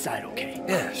gets inside, okay?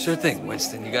 Yeah, sure thing,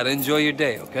 Winston. You gotta enjoy your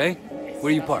day, okay?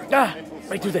 Where you parked?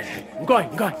 Right through there. I'm going.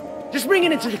 Just bring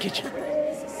it into the kitchen.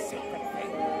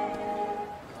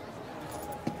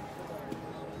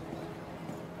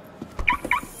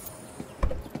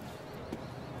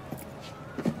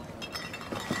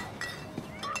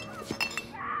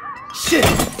 Shit!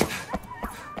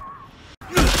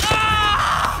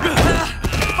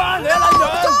 翻嚟啊，撚樣！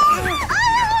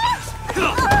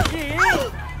咦，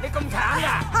你咁慘㗎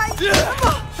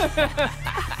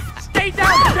 ？Stay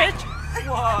down, bitch！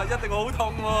 哇，一定好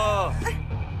痛喎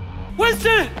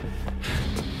 ！Winston!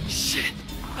 Shit!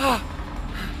 Oh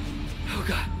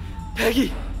God,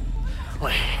 Peggy!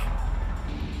 Wait.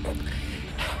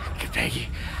 Get Peggy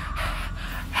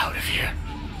out of here.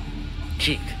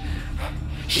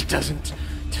 She doesn't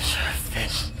deserve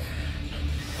this.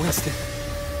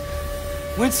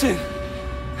 Winston!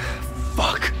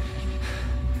 Fuck!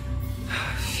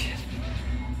 Shit.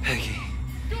 Peggy.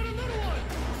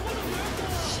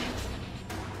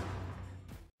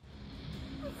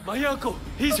 My uncle!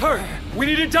 He's hurt! We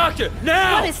need a doctor!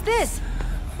 Now! What is this?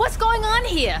 What's going on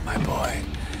here? My boy,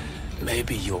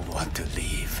 maybe you'll want to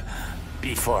leave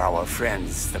before our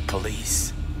friends, the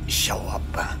police, show up.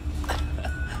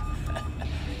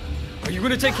 Are you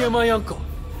gonna take care of my uncle?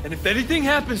 And if anything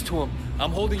happens to him, I'm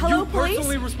holding you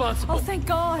personally responsible. Oh, thank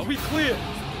God. Are we clear?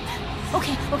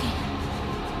 Okay, okay.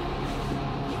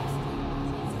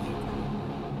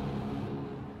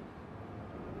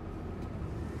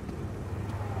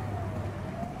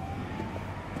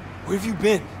 Where have you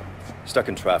been? Stuck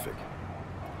in traffic.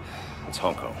 It's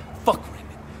Hong Kong. Fuck,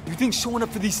 Raymond. You think showing up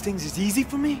for these things is easy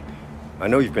for me? I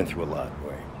know you've been through a lot,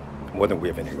 Wei. More than we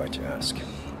have any right to ask.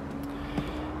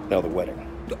 Now the wedding.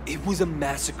 It was a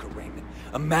massacre, Raymond.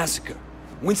 A massacre.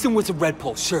 Winston was a Red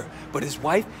Pulse, sure, but his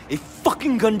wife, they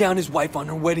fucking gunned down his wife on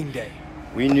her wedding day.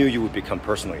 We knew you would become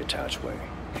personally attached, Wei.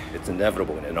 It's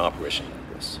inevitable in an operation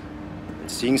like this.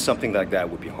 And seeing something like that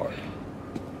would be hard.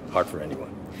 Hard for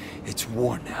anyone. It's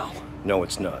war now. No,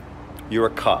 it's not. You're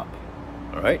a cop,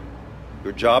 all right?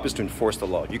 Your job is to enforce the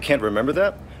law. You can't remember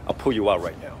that? I'll pull you out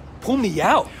right now. Pull me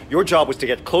out? Your job was to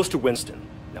get close to Winston.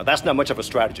 Now, that's not much of a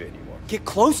strategy anymore. Get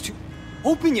close to?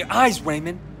 Open your eyes,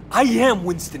 Raymond. I am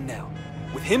Winston now.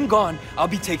 With him gone, I'll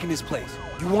be taking his place.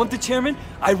 You want the chairman?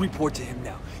 I report to him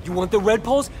now. You want the Red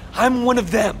Pulse? I'm one of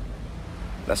them.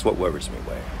 That's what worries me,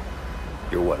 Wei.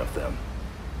 You're one of them.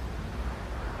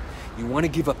 You want to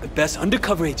give up the best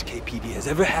undercover HKPD has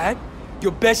ever had?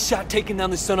 Your best shot taking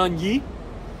down the Sun On Yee?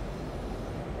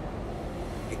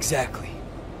 Exactly.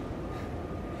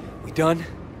 We done?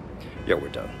 Yeah, we're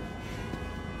done.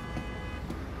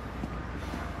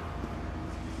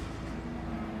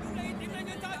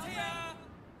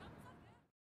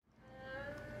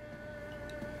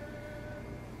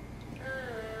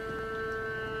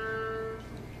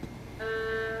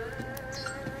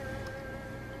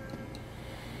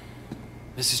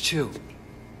 Mrs. Chu.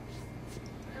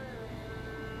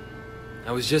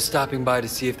 I was just stopping by to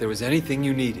see if there was anything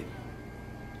you needed.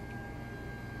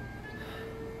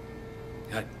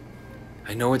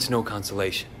 I know it's no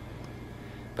consolation,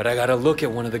 but I gotta look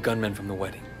at one of the gunmen from the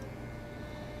wedding.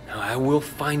 Now, I will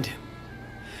find him,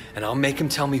 and I'll make him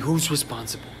tell me who's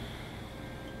responsible.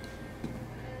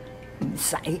 唔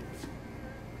使，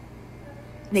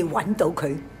你揾到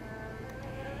佢，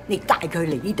你帶佢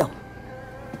嚟呢度，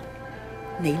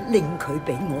你拎佢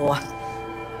俾我啊！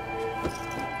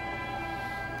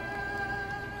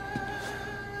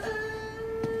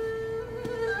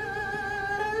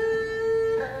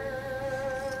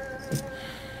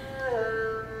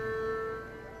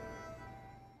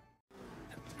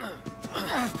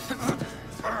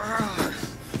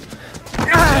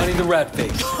 Johnny the Rat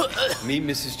Face. Meet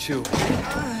Mrs. Chu.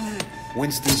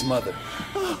 Winston's mother.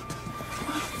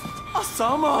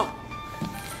 Osama!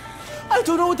 I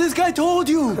don't know what this guy told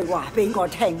you! 佢話俾我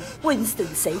聽 ，Winston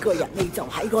死個人你就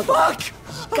喺嗰度。而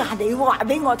家你話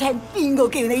俾我聽，邊個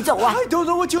叫你做啊 I don't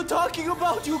know what you're talking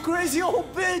about, you crazy old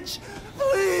bitch!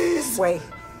 Please! 喂，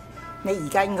你而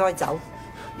家應該走，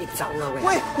你走啦喂。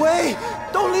Wait!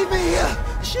 Don't leave me here!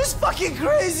 She's fucking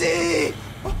crazy!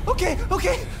 Okay,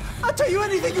 okay, I'll tell you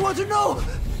anything you want to know!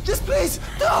 Just please,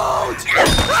 don't!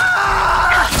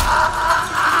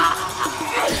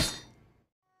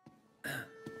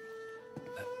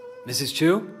 Mrs.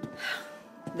 Chu?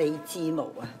 你知冇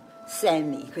啊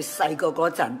 ？Sammy 佢細個嗰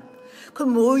陣，佢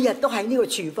每日都喺呢個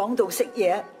廚房度食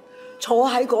嘢，坐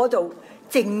喺嗰度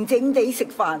靜靜地食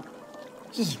飯。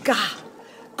而家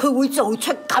佢會做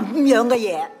出咁樣嘅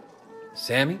嘢。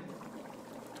Sammy?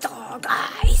 Dog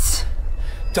Eyes.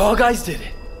 Dog Eyes did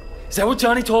it. Is that what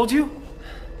Johnny told you?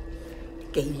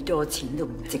 幾多錢都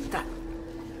唔值得。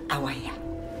阿威啊，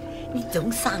呢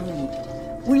種生意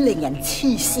會令人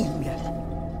黐線嘅。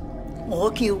我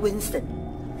叫 Winston，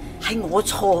 係我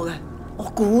錯嘅，我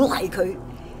鼓勵佢。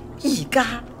而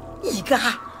家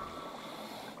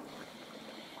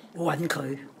揾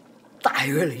佢，帶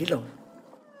佢嚟呢度。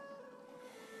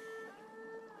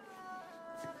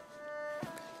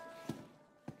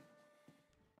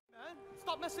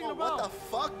Oh, what the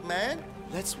fuck, man?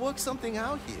 Let's work something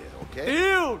out here, okay?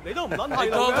 Ew! 你都唔撚係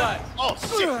路嘅。Oh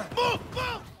shit! Move!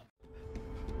 Move!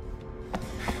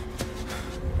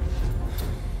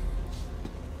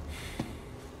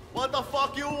 What the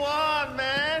fuck you want,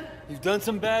 man? You've done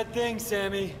some bad things,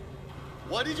 Sammy.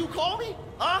 What did you call me?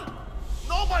 Huh?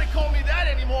 Nobody call me that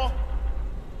anymore.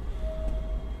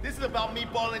 This is about me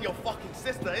boiling your fucking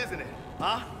sister, isn't it?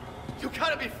 Huh? You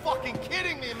gotta be fucking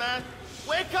kidding me, man.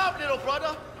 Wake up, little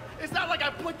brother. It's not like I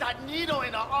put that needle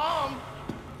in her arm.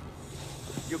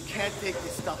 You can't take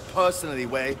this stuff personally,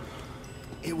 Wei.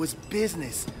 It was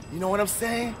business. You know what I'm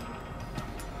saying?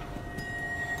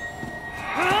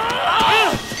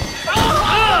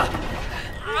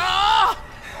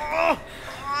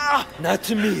 Not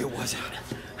to me, it wasn't.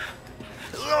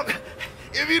 Look,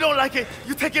 if you don't like it,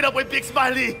 you take it up with Big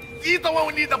Smiley. He's the one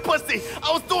who needs the pussy.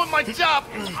 I was doing my job.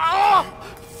 Oh,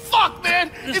 fuck,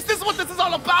 man. Is this what this is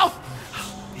all about?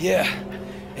 Yeah,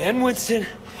 and Winston,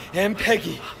 and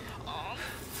Peggy.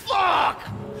 Fuck!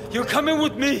 You're coming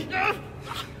with me.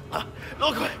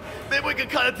 Look, maybe we can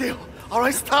cut a deal. All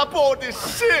right, stop all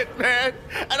this shit, man.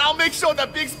 And I'll make sure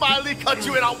that Big Smiley cuts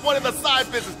you in on one of the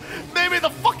side business. Maybe the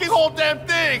fucking whole damn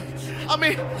thing. I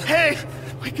mean, hey,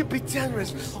 we can be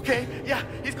generous, okay? Yeah,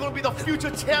 he's gonna be the future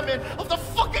chairman of the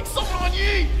fucking Sun On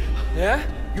Yee. Yeah?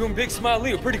 You and Big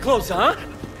Smiley are pretty close, huh?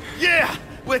 Yeah,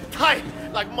 we're tight,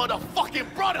 like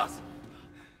motherfucking brothers.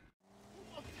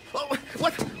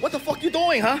 What the fuck you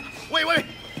doing, huh? Wait.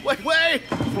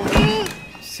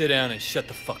 Sit down and shut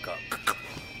the fuck up.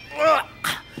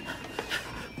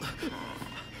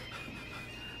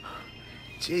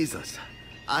 Jesus,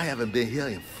 I haven't been here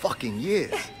in fucking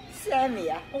years. Sammy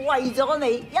啊，我為咗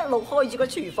你一路開住個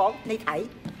廚房，你睇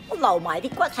我留埋啲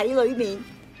骨喺裏面，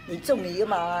你中意噶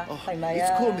嘛？係咪啊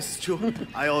It's cool, Mrs. Chu.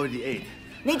 I already ate.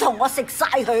 你同我食晒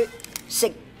佢，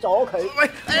食咗佢。喂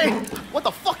，hey, what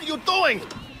the fuck are you doing?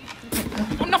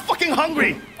 I'm not fucking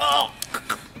hungry.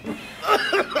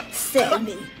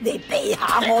 Sammy， 你避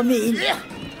下我面，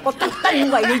我特登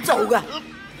為你做噶，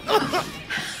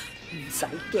唔使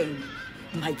驚。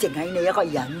 唔係淨係你一個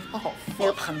人，你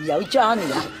個朋友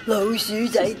Johnny 啊，老鼠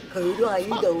仔佢都喺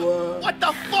度啊。What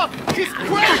the fuck? He's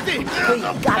crazy！ 佢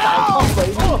而家喺湯裏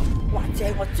面，或者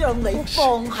我將你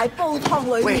放喺煲湯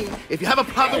裏面。Wait, if you have a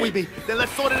problem with me, then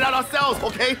let's sort it out ourselves,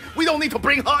 okay? We don't need to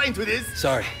bring her into this.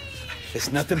 Sorry,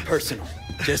 it's nothing personal,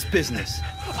 just business.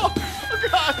 Oh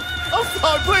God, I'm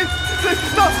sorry, please,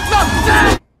 no!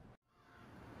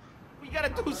 You gotta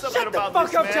do something Shut the about fuck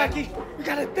this, up, man. Jackie. You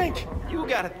gotta think. You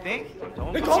gotta think.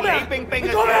 Don't Hey, come back.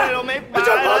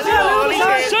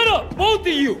 Shut up, both of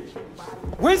you.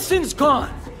 Winston's gone.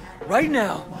 Right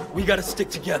now, we gotta stick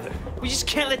together. We just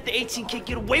can't let the 18K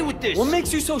get away with this. What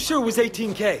makes you so sure it was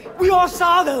 18K? We all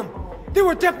saw them. They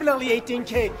were definitely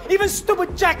 18K. Even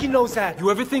stupid Jackie knows that.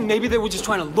 You ever think maybe they were just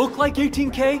trying to look like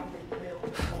 18K?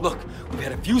 Look, we've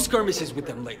had a few skirmishes with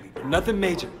them lately, but nothing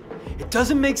major. It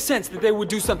doesn't make sense that they would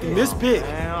do something this big.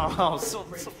 Oh, so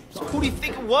who do you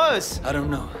think it was? I don't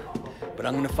know, but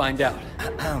I'm gonna find out.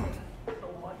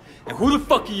 And who the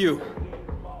fuck are you?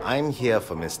 I'm here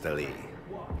for Mr. Lee.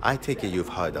 I take it you've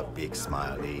heard of Big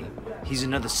Smiley. He's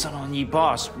another Sun On Yee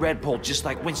boss, Red Pole, just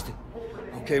like Winston.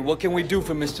 Okay, what can we do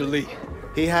for Mr. Lee?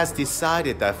 He has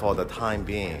decided that for the time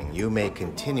being, you may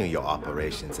continue your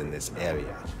operations in this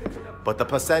area. But the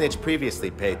percentage previously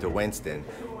paid to Winston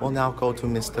will now go to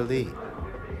Mr. Lee.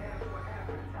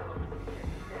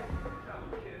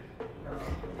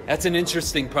 That's an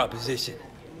interesting proposition.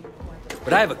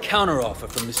 But I have a counteroffer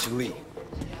from Mr. Lee.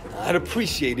 I'd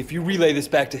appreciate if you relay this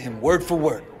back to him word for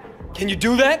word. Can you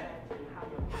do that?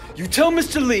 You tell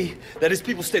Mr. Lee that his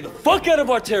people stay the fuck out of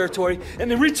our territory,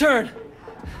 and in return,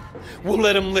 we'll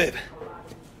let him live.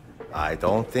 I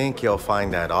don't think you'll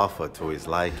find that offer to his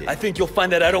liking. I think you'll find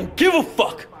that I don't give a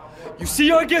fuck. You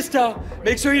see our guest out,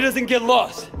 make sure he doesn't get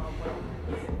lost.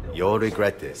 You'll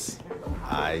regret this.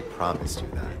 I promise you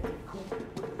that.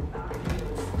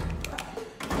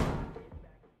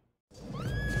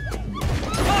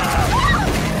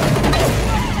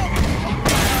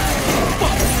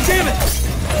 Damn it!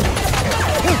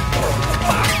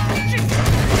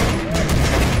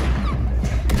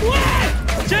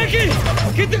 Jackie!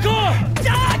 Get the car!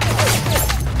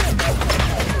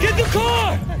 Get the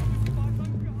car!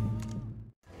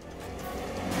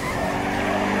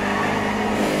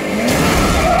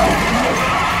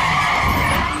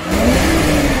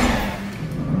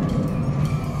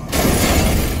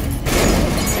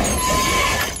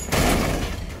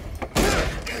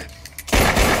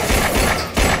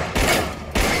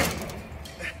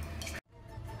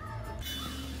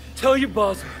 Tell your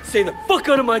boss, stay the fuck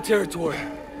out of my territory.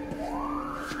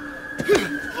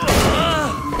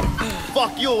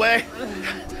 Fuck you, eh?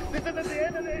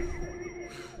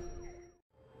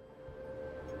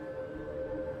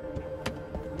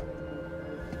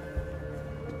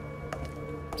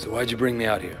 So why'd you bring me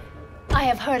out here? I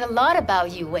have heard a lot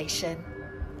about you, Wei Shen.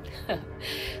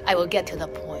 I will get to the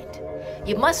point.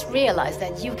 You must realize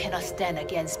that you cannot stand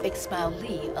against Big Smile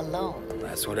Lee alone.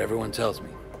 That's what everyone tells me.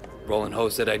 Roland Ho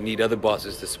said I'd need other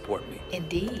bosses to support me.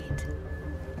 Indeed.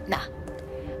 Nah,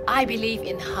 I believe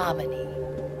in harmony,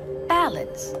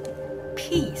 balance,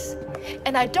 peace,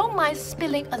 and I don't mind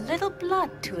spilling a little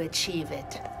blood to achieve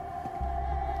it.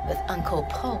 With Uncle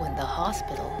Po in the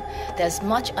hospital, there's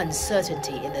much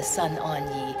uncertainty in the Sun On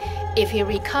Yee. If he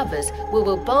recovers, we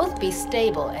will both be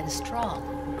stable and strong.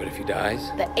 But if he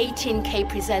dies? The 18K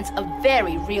presents a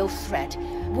very real threat.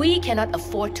 We cannot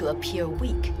afford to appear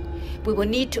weak. We will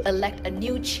need to elect a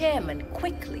new chairman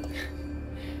quickly.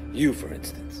 You, for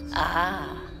instance.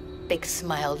 Ah, Big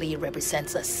Smile Lee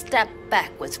represents a step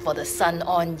backwards for the Sun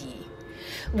On Yi.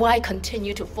 Why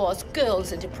continue to force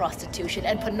girls into prostitution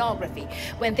and pornography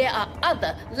when there are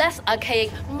other, less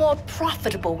archaic, more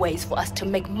profitable ways for us to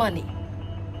make money?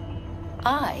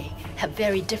 I have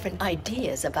very different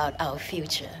ideas about our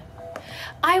future.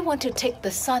 I want to take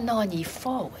the Sun On Yi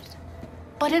forward.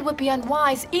 But it would be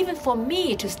unwise even for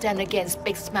me to stand against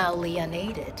Big Smile Lee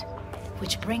unaided.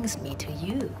 Which brings me to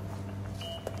you.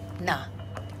 Nah,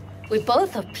 we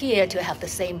both appear to have the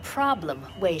same problem,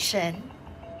 Wei Shen,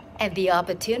 and the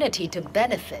opportunity to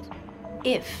benefit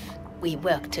if we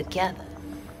work together.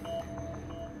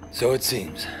 So it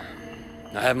seems.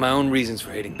 I have my own reasons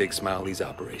for hating Big Smile Lee's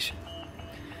operation.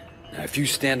 Now, if you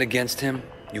stand against him,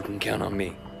 you can count on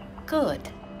me. Good.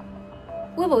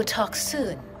 We will talk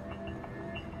soon.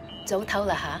 早唞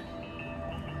啦吓，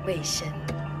魏生。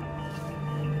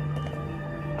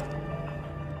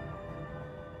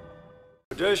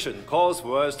Tradition calls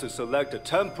for us to select a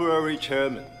temporary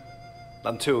chairman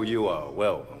until you are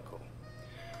well, Uncle.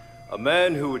 A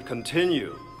man who would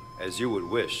continue as you would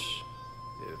wish.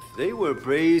 If they were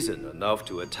brazen enough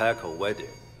to attack a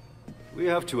wedding, we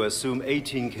have to assume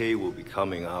 18K will be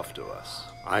coming after us.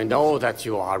 I know that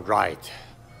you are right.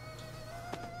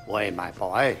 Wei, my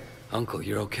boy. Uncle,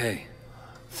 you're okay.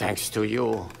 Thanks to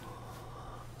you.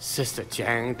 Sister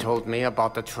Jiang told me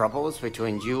about the troubles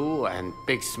between you and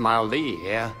Big Smile Lee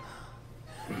here.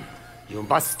 You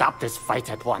must stop this fight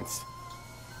at once.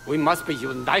 We must be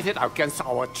united against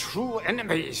our true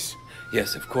enemies.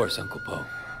 Yes, of course, Uncle Po.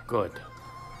 Good.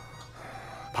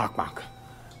 Pak Mak,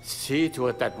 see to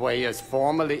it that Wei is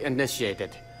formally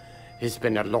initiated. He's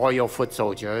been a loyal foot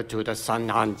soldier to the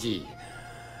Sun On Yi.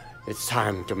 It's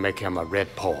time to make him a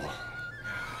red pole.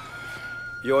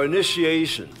 Your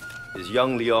initiation is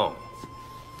Young Liang.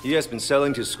 He has been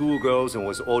selling to schoolgirls and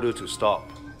was ordered to stop.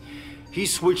 He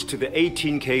switched to the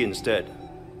 18K instead.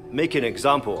 Make an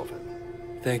example of him.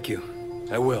 Thank you.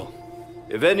 I will.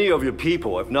 If any of your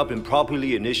people have not been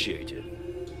properly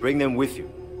initiated, bring them with you.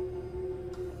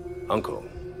 Uncle,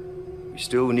 we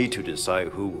still need to decide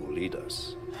who will lead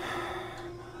us.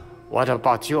 What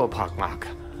about you, Pak Mak?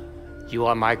 You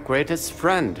are my greatest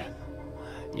friend.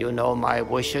 You know my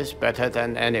wishes better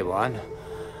than anyone.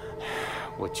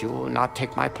 Would you not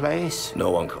take my place?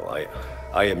 No, Uncle.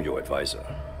 I am your advisor.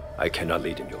 I cannot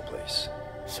lead in your place.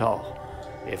 So,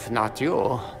 if not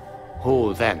you,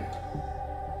 who then?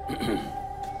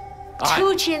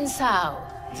 Chu Jin Sao.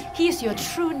 He is your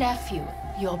true nephew,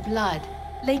 your blood,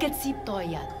 legacy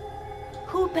Doyan.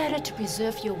 Who better to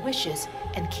preserve your wishes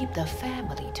and keep the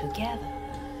family together?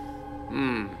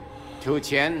 Tu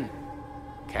Qian,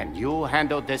 can you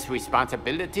handle this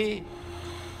responsibility?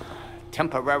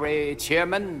 Temporary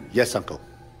chairman? Yes, Uncle.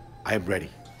 I am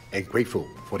ready and grateful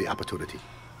for the opportunity.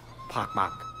 Pak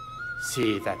Mak,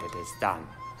 see that it is done.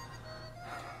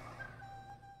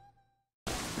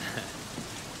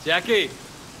 Jackie,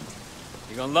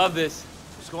 you're gonna love this.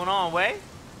 What's going on, Wei?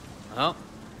 Well,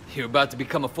 you're about to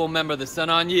become a full member of the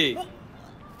Sun On Yi.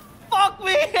 Fuck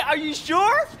me! Are you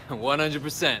sure?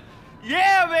 100%.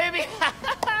 Yeah, baby!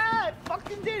 I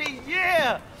fucking did it,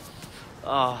 yeah!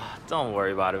 Oh, don't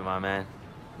worry about it, my man.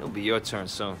 It'll be your turn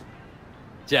soon.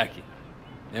 Jackie,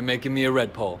 they're making me a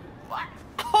red pole. What?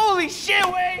 Holy shit,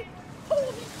 Wei!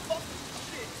 Holy fucking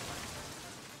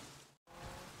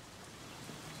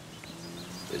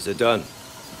shit! Is it done?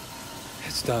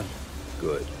 It's done.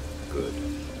 Good, good.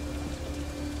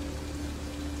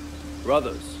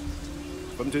 Brothers,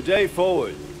 from today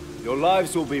forward, your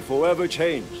lives will be forever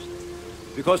changed.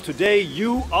 Because today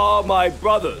you are my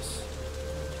brothers.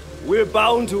 We're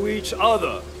bound to each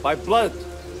other by blood,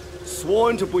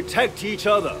 sworn to protect each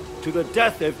other to the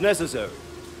death if necessary.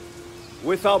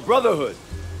 With our brotherhood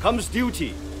comes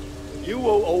duty. You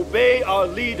will obey our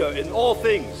leader in all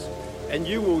things, and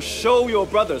you will show your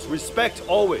brothers respect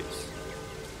always.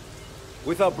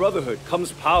 With our brotherhood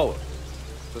comes power.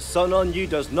 The Sun On Yi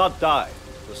does not die.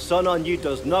 The Sun On Yi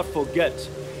does not forget.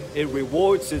 It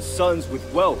rewards its sons with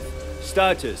wealth,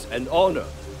 status, and honor.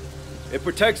 It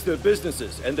protects their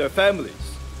businesses and their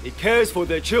families. It cares for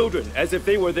their children as if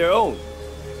they were their own.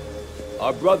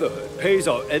 Our brotherhood pays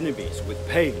our enemies with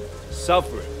pain,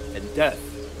 suffering, and death.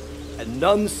 And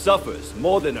none suffers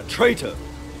more than a traitor.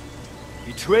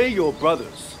 Betray your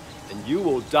brothers, and you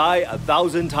will die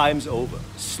 1,000 times over,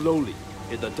 slowly,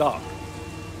 in the dark.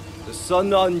 The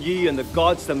Sun On Yi and the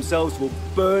gods themselves will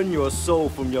burn your soul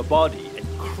from your body and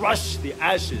crush the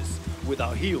ashes with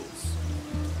our heels.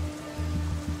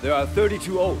 There are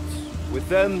 32 oaths. With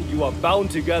them, you are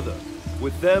bound together.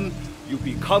 With them, you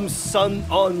become Sun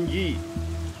On Yee.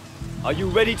 Are you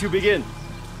ready to begin?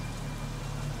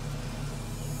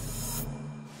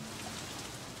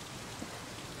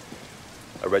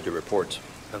 I read your report.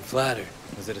 I'm flattered.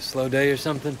 Was it a slow day or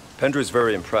something? Pendra's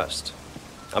very impressed.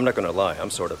 I'm not gonna lie,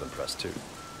 I'm sort of impressed too.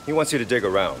 He wants you to dig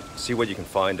around, see what you can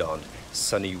find on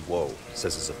Sunny Wo.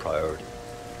 Says it's a priority.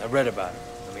 I read about him.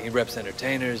 I mean, he reps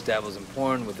entertainers, dabbles in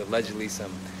porn with allegedly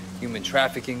some human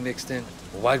trafficking mixed in.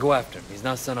 Well, why go after him? He's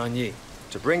not Sun On Yee.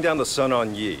 To bring down the Sun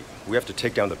On Yee, we have to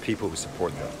take down the people who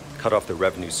support them, cut off their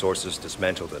revenue sources,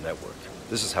 dismantle the network.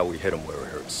 This is how we hit him where it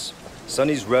hurts.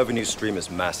 Sunny's revenue stream is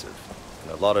massive,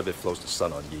 and a lot of it flows to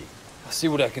Sun On Yee. I'll see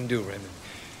what I can do, Raymond.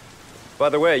 By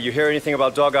the way, you hear anything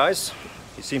about Dog Eyes?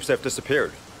 He seems to have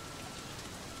disappeared.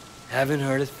 Haven't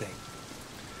heard a thing.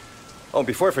 Oh,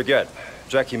 before I forget,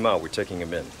 Jackie Mao, we're taking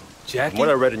him in. Jackie? From what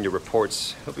I read in your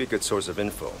reports, he'll be a good source of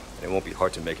info, and it won't be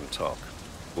hard to make him talk.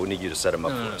 We'll need you to set him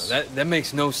up for us. That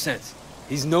makes no sense.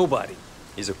 He's nobody.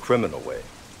 He's a criminal, Wei.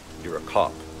 You're a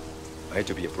cop. I hate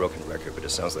to be a broken record, but it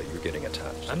sounds like you're getting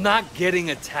attached. I'm not getting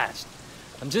attached.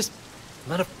 I'm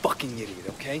not a fucking idiot,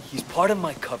 okay? He's part of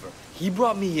my cover. He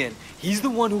brought me in. He's the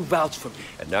one who vouched for me.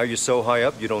 And now you're so high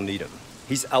up, you don't need him.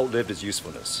 He's outlived his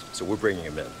usefulness, so we're bringing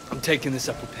him in. I'm taking this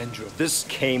up with Pendrew. This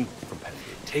came from Pendrew.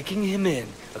 Taking him in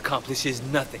accomplishes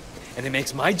nothing, and it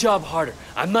makes my job harder.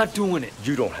 I'm not doing it.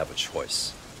 You don't have a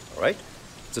choice, all right?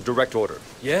 It's a direct order.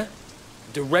 Yeah?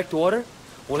 Direct order?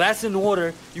 Well, that's an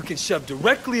order you can shove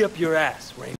directly up your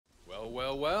ass, Raymond.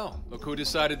 Well. Look who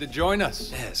decided to join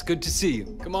us. Yeah, it's good to see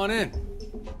you. Come on in.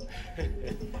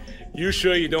 You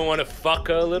sure you don't want to fuck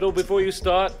her a little before you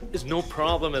start? It's no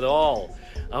problem at all.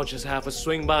 I'll just have to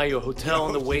swing by your hotel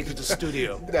on the way to the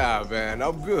studio. Nah, man,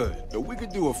 I'm good. We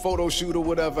could do a photo shoot or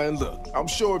whatever, and look, I'm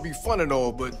sure it'd be fun and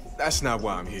all, but that's not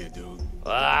why I'm here, dude.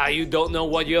 You don't know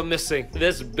what you're missing.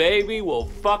 This baby will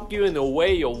fuck you in a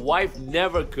way your wife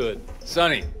never could.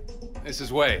 Sonny, this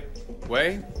is Wei.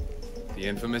 Wei, the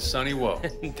infamous Sunny Wo.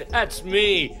 That's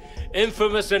me.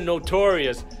 Infamous and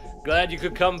notorious. Glad you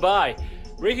could come by.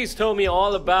 Ricky's told me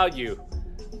all about you.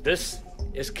 This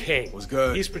is King. What's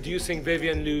good? He's producing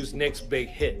Vivian Liu's next big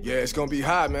hit. Yeah, it's gonna be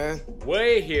hot, man.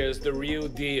 Wei here's the real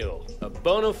deal. A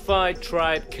bona fide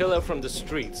tried killer from the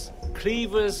streets.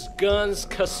 Cleavers, guns,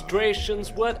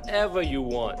 castrations, whatever you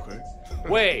want. Okay.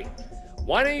 Wei,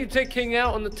 why don't you take King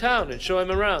out on the town and show him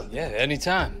around? Yeah,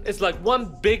 anytime. It's like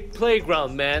one big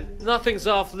playground, man. Nothing's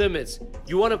off limits.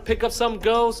 You want to pick up some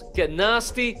girls, get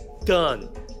nasty, done.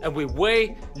 And with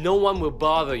Wei, no one will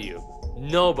bother you.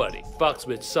 Nobody fucks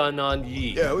with Sun On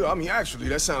Yee. Yeah, I mean, actually,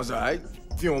 that sounds all right.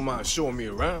 If you don't mind showing me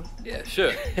around. Yeah,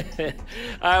 sure.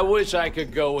 I wish I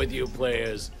could go with you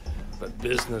players, but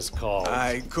business calls. All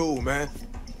right, cool, man.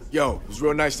 Yo, it was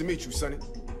real nice to meet you, Sonny.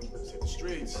 Let's hit the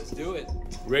streets. Let's do it.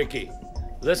 Ricky,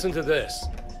 listen to this.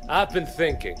 I've been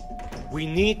thinking. We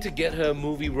need to get her a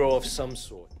movie role of some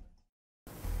sort.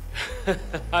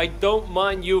 I don't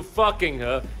mind you fucking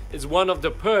her. It's one of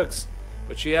the perks.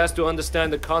 But she has to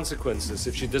understand the consequences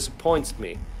if she disappoints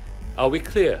me. Are we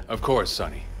clear? Of course,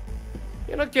 Sonny.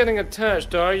 You're not getting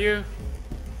attached, are you?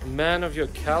 A man of your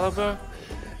caliber?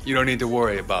 You don't need to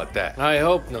worry about that. I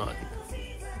hope not.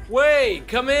 Wei,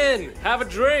 come in. Have a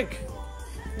drink.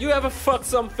 You ever fucked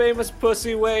some famous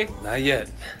pussy, Wei? Not yet.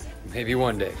 Maybe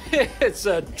one day. It's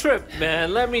a trip,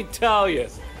 man, let me tell you.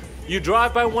 You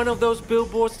drive by one of those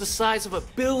billboards the size of a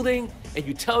building, and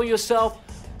you tell yourself,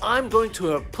 I'm going to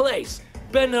her place.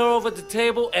 Bend her over the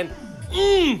table and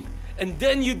and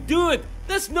then you do it.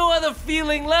 There's no other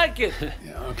feeling like it.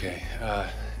 Yeah, okay.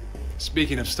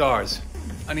 Speaking of stars,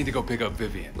 I need to go pick up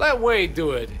Vivian. Let Wei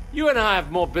do it. You and I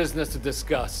have more business to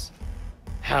discuss.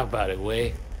 How about it,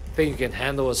 Wei? Think you can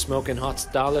handle a smoking hot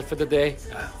starlet for the day?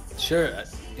 Sure.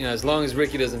 You know, as long as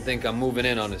Ricky doesn't think I'm moving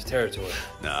in on his territory.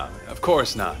 Nah, of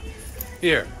course not.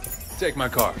 Here, take my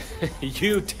car.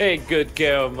 You take good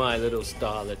care of my little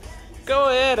starlet. Go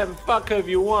ahead and fuck her if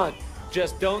you want.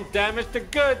 Just don't damage the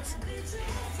goods.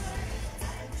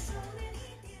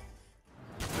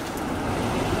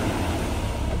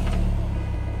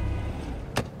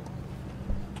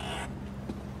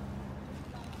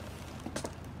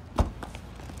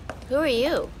 Who are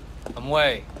you? I'm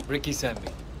Wei. Ricky sent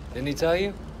me. Didn't he tell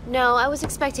you? No, I was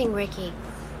expecting Ricky.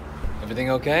 Everything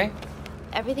okay?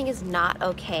 Everything is not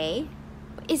okay.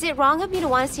 Is it wrong of me to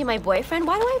want to see my boyfriend?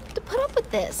 Why do I have to put up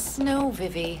with this? No,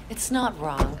 Vivi, it's not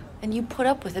wrong. And you put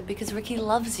up with it because Ricky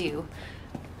loves you.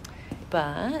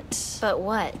 But... But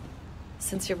what?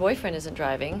 Since your boyfriend isn't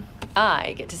driving,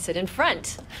 I get to sit in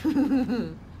front.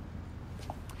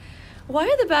 Why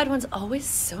are the bad ones always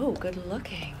so good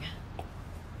looking?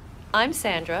 I'm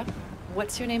Sandra.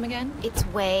 What's your name again? It's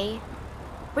Wei.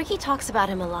 Ricky talks about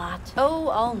him a lot. Oh,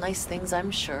 all nice things,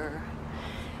 I'm sure.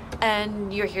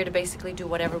 And you're here to basically do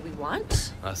whatever we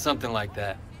want? Something like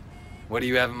that. What do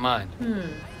you have in mind?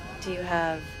 Do you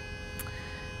have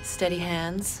steady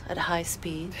hands at high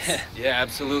speeds? Yeah,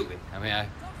 absolutely. I mean,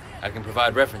 I can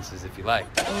provide references if you like.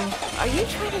 Are you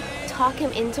trying to talk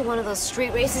him into one of those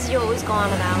street races you always go on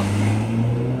about?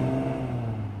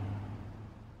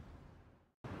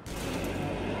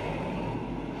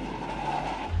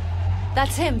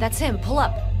 That's him. Pull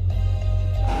up.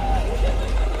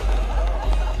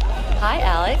 Hi,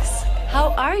 Alex.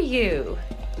 How are you?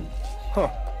 Huh.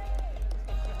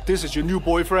 This is your new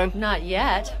boyfriend? Not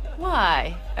yet.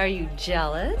 Why? Are you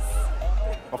jealous?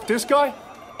 Of this guy?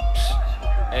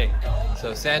 Hey,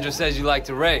 so Sandra says you like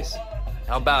to race.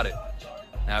 How about it?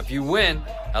 Now, if you win,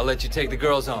 I'll let you take the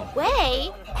girls home.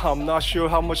 Wei? I'm not sure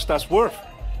how much that's worth.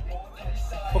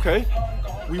 Okay,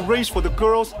 we race for the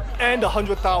girls and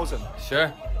 100,000.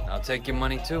 Sure, I'll take your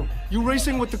money too. You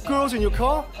racing with the girls in your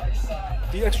car?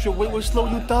 The extra weight will slow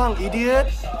you down, idiot.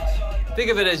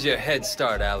 Think of it as your head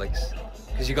start, Alex.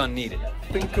 Because you're gonna need it.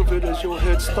 Think of it as your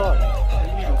head start.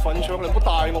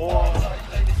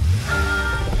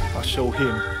 I'll show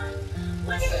him.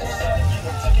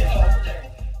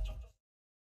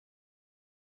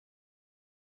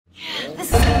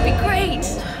 This is gonna be great.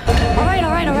 All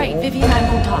right. Vivian and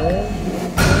I won't talk.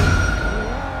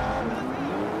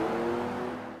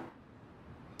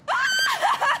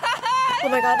 Oh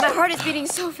my god, my heart is beating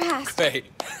so fast. Great.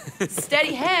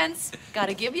 Steady hands.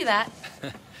 Gotta give you that.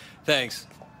 Thanks.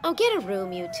 Oh, get a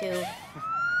room, you two.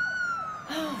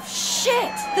 Oh,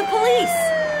 shit! The police!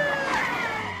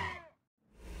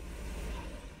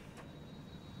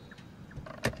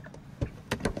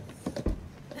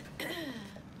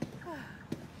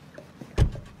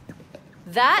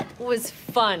 That was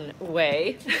fun,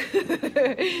 Wei.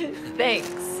 Thanks.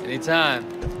 Anytime.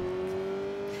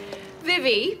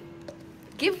 Vivi,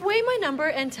 give Wei my number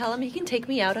and tell him he can take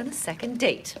me out on a second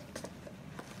date.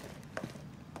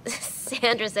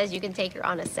 Sandra says you can take her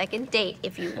on a second date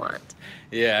if you want.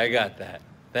 Yeah, I got that.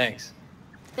 Thanks.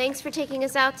 Thanks for taking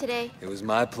us out today. It was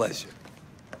my pleasure.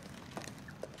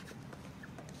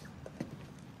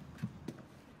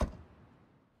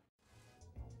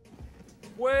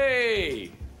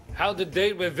 Wait! How'd the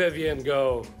date with Vivian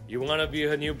go? You wanna be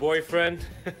her new boyfriend?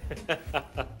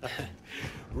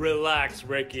 Relax,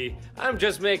 Ricky. I'm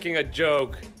just making a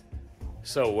joke.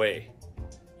 So wait,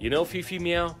 you know Fifi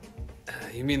Meow?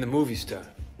 You mean the movie star?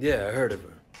 Yeah, I heard of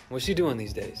her. What's she doing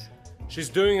these days? She's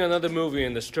doing another movie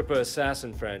in the Stripper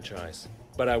Assassin franchise.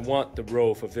 But I want the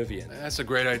role for Vivian. That's a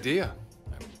great idea.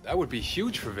 That would be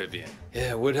huge for Vivian.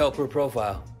 Yeah, it would help her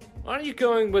profile. Aren't you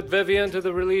going with Vivian to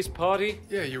the release party?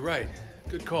 Yeah, you're right.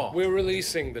 Good call. We're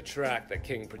releasing the track that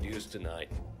King produced tonight.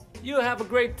 You have a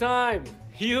great time.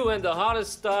 You and the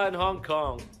hottest star in Hong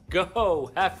Kong.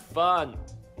 Go, have fun.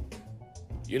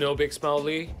 You know Big Smile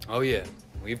Lee? Oh yeah,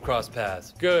 we've crossed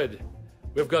paths. Good.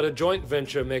 We've got a joint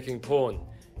venture making porn.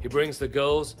 He brings the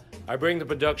girls, I bring the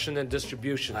production and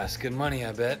distribution. That's good money,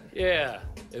 I bet. Yeah,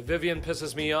 if Vivian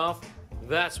pisses me off,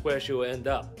 that's where she'll end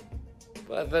up.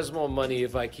 But there's more money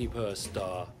if I keep her a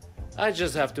star. I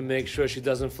just have to make sure she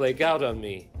doesn't flake out on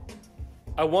me.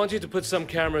 I want you to put some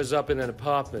cameras up in an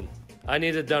apartment. I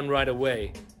need it done right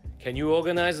away. Can you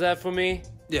organize that for me?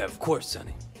 Yeah, of course,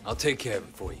 Sonny. I'll take care of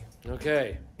it for you.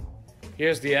 Okay.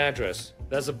 Here's the address.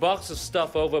 There's a box of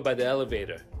stuff over by the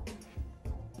elevator.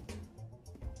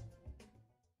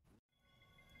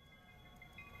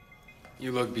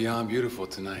 You look beyond beautiful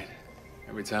tonight.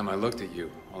 Every time I looked at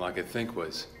you, all I could think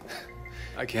was,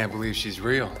 I can't believe she's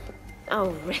real.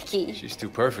 Oh, Ricky. She's too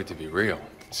perfect to be real.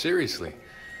 Seriously.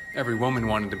 Every woman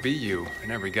wanted to be you,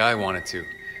 and every guy wanted to.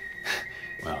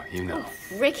 Well, you know.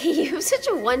 Oh, Ricky, you have such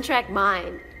a one-track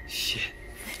mind. Shit.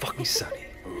 Fucking Sonny.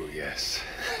 Oh, yes.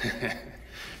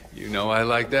 You know I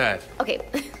like that. Okay,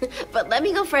 but let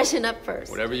me go freshen up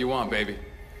first. Whatever you want, baby.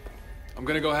 I'm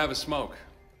gonna go have a smoke.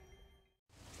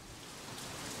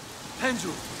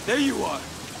 Andrew, there you are.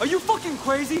 Are you fucking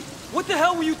crazy? What the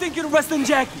hell were you thinking of arresting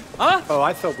Jackie, huh? Oh,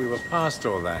 I thought we were past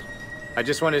all that. I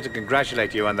just wanted to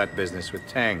congratulate you on that business with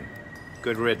Tang.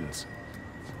 Good riddance.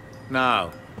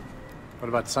 Now, what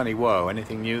about Sonny Woe?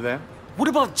 Anything new there? What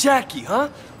about Jackie, huh?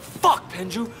 Fuck,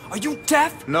 Penju. Are you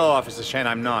deaf? No, Officer Shen,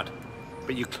 I'm not.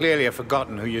 But you clearly have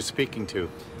forgotten who you're speaking to.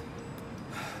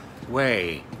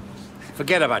 Wei,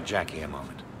 forget about Jackie a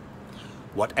moment.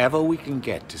 Whatever we can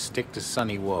get to stick to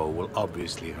Sonny Woe will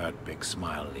obviously hurt Big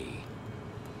Smile Lee.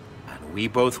 And we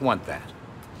both want that.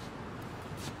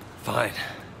 Fine.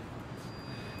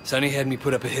 Sonny had me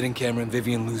put up a hidden camera in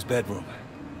Vivian Liu's bedroom.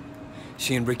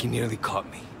 She and Ricky nearly caught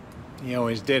me. He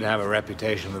always did have a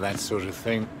reputation for that sort of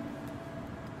thing.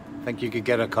 Think you could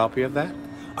get a copy of that?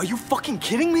 Are you fucking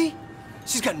kidding me?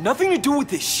 She's got nothing to do with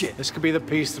this shit. This could be the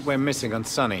piece that we're missing on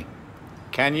Sonny.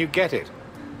 Can you get it?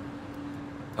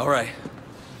 All right.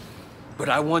 But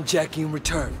I want Jackie in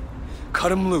return.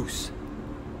 Cut him loose.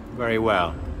 Very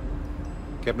well.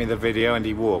 Get me the video and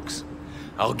he walks.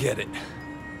 I'll get it.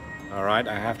 All right,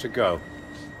 I have to go.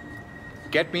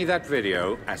 Get me that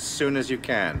video as soon as you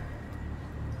can.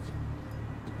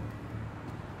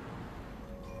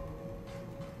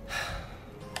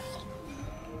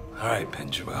 All right,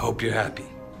 Penju, I hope you're happy.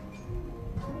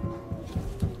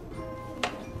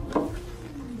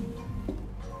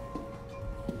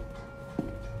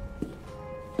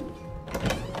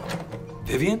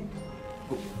 Vivian?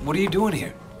 What are you doing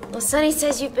here? Well, Sonny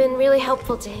says you've been really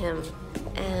helpful to him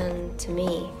and to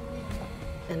me.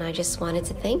 And I just wanted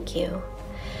to thank you.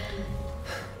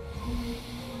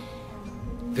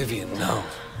 Vivian, no.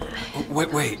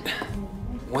 Wait.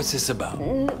 What's this about?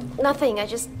 Nothing. I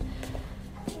just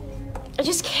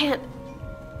can't.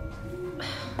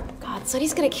 God,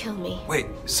 Sonny's gonna kill me. Wait,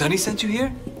 Sonny sent you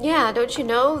here? Yeah, don't you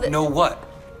know that? Know what?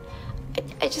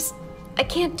 I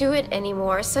can't do it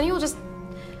anymore. Sonny will just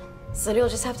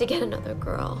have to get another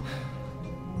girl.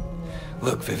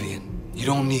 Look, Vivian, you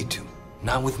don't need to.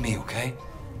 Not with me, okay?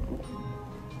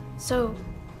 So,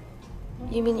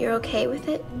 you mean you're okay with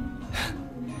it?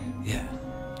 Yeah,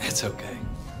 it's okay.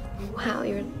 Wow,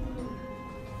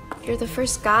 you're the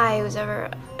first guy who's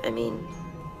ever,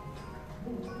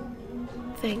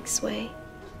 thanks, Wei.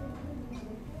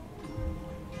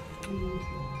 Are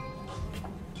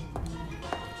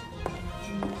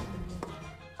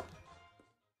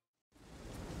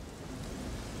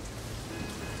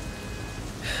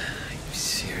you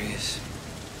serious?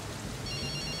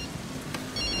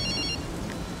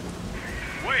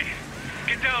 Wait,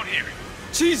 get down here.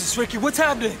 Jesus, Ricky, what's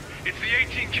happening? It's the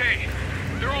 18K.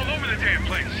 They're all over the damn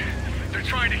place. They're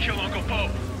trying to kill Uncle Po.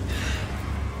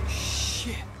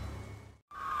 Shit.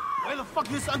 Where the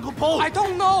fuck is Uncle Po? I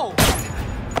don't know.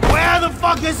 Where the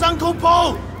fuck is Uncle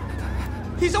Po?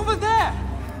 He's over there.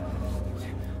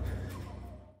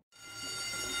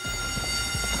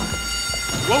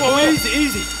 Whoa,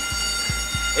 Easy.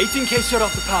 18K shut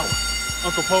off the power.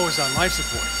 Uncle Po is on life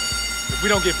support. If we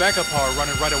don't get backup power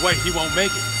running right away, he won't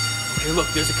make it. Okay, look,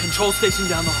 there's a control station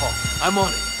down the hall. I'm on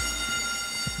it.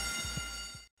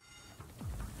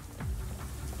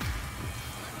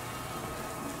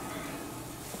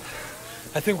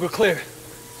 I think we're clear.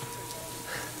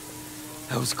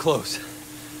 That was close.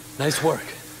 Nice work.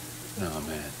 No,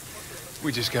 man.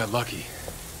 We just got lucky.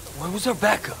 Where was our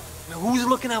backup? Who was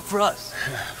looking out for us?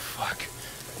 Fuck.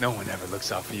 No one ever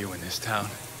looks out for you in this town.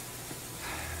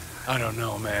 I don't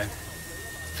know, man.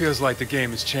 Feels like the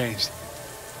game has changed.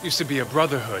 Used to be a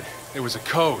brotherhood. There was a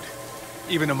code.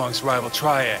 Even amongst rival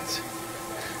triads.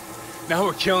 Now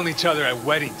we're killing each other at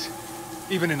weddings.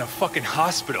 Even in a fucking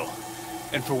hospital.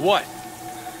 And for what?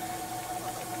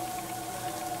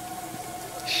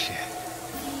 Shit.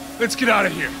 Let's get out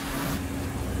of here.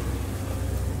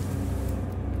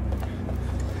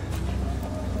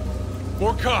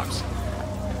 More cops.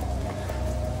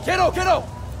 Kiddo!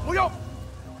 Muyo!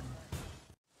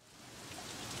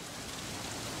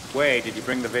 Wei, did you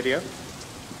bring the video?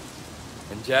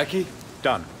 And Jackie?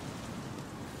 Done.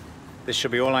 This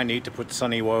should be all I need to put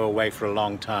Sonny Woe away for a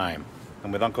long time.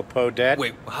 And with Uncle Po dead...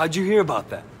 Wait, how'd you hear about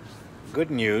that?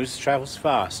 Good news travels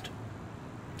fast.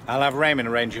 I'll have Raymond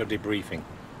arrange your debriefing.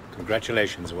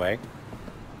 Congratulations, Wei.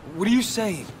 What are you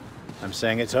saying? I'm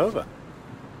saying it's over.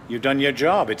 You've done your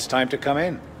job. It's time to come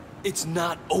in. It's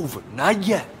not over. Not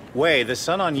yet. Wei, the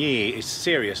Sun On Yi is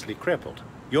seriously crippled.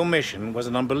 Your mission was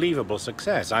an unbelievable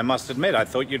success. I must admit, I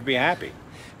thought you'd be happy.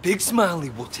 Big Smiley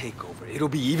will take over. It'll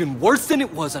be even worse than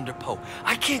it was under Po.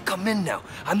 I can't come in now.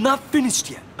 I'm not finished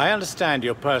yet. I understand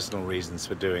your personal reasons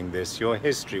for doing this, your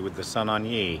history with the Sun On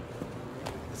Yi.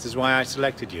 This is why I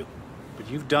selected you. But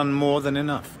you've done more than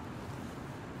enough.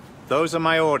 Those are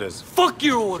my orders. Fuck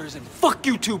your orders, and fuck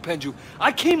you too, Penju.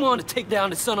 I came on to take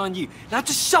down the Sun On Yi, not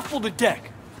to shuffle the deck.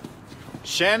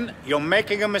 Shen, you're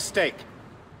making a mistake.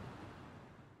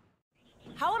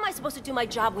 How am I supposed to do my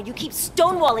job when you keep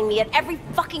stonewalling me at every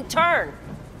fucking turn?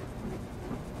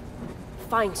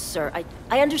 Fine, sir.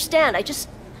 I understand.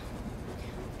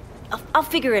 I'll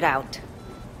figure it out.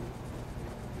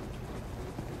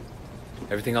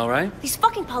 Everything all right? These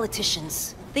fucking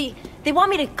politicians. They want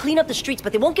me to clean up the streets,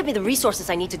 but they won't give me the resources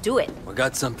I need to do it. I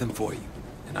got something for you.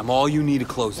 And I'm all you need to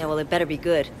close it. Yeah, well, it better be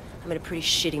good. I'm in a pretty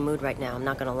shitty mood right now, I'm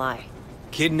not gonna lie.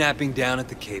 Kidnapping down at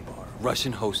the K-Bar.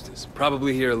 Russian hostess,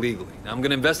 probably here illegally. Now, I'm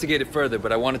gonna investigate it further,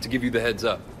 but I wanted to give you the heads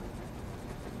up.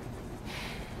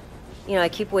 You know, I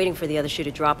keep waiting for the other shoe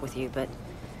to drop with you, but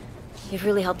you've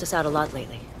really helped us out a lot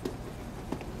lately.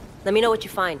 Let me know what you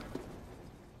find.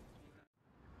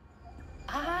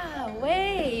 Ah,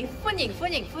 Wei, 歡迎歡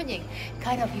迎歡迎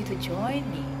Kind of you to join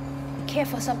me. Care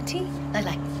for some tea?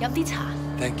 嚟，飲啲茶。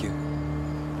 Thank you.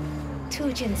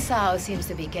 Tu Jin Sao seems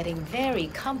to be getting very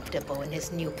comfortable in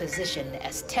his new position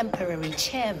as temporary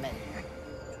chairman.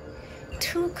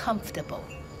 Too comfortable.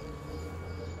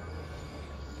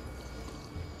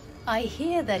 I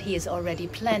hear that he is already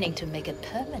planning to make it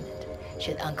permanent,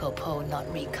 should Uncle Po not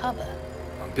recover.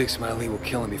 Big Smiley will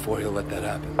kill him before he'll let that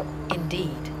happen.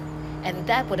 Indeed. And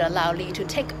that would allow Li to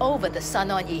take over the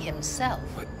Sun On Yi himself.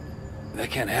 But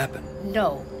that can't happen.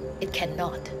 No, it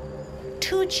cannot.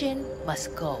 Tu Jin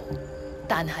must go.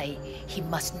 但係 he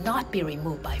must not be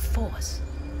removed by force.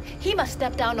 He must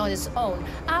step down on his own,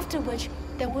 after which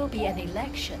there will be an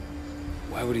election.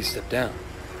 Why would he step down?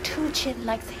 Tu Jin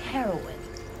likes heroin.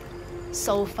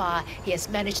 So far, he has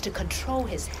managed to control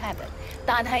his habit.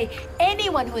 但係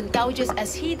anyone who indulges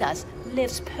as he does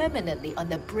lives permanently on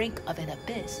the brink of an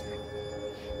abyss.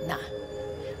 Nah,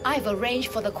 I've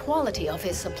arranged for the quality of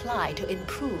his supply to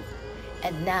improve,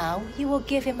 and now you will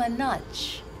give him a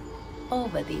nudge.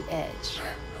 Over the edge.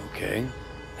 Okay.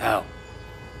 How?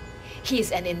 He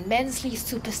is an immensely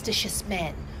superstitious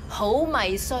man. 好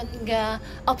迷信㗎,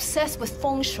 obsessed with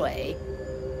feng shui.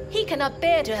 He cannot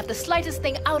bear to have the slightest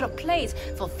thing out of place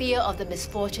for fear of the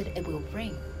misfortune it will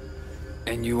bring.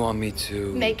 And you want me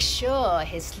to... Make sure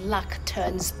his luck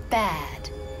turns bad.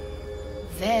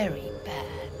 Very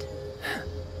bad.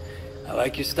 I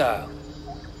like your style.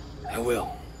 I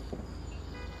will.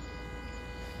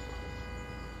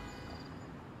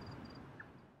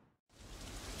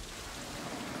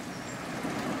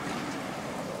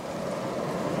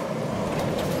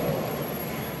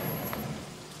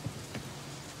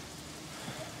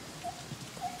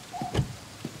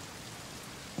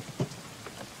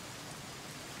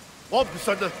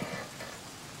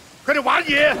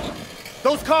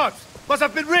 Those cards must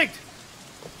have been rigged.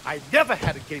 I never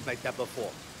had a game like that before.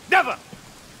 Never.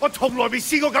 我從來未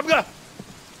試過咁㗎.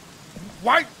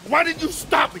 Why did you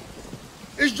stop me?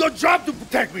 It's your job to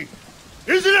protect me,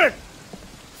 isn't it?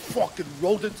 Fucking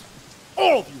rodents,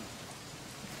 all of you.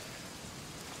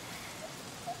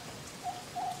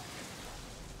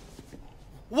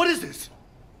 What is this?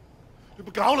 你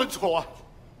咪搞撚錯啊?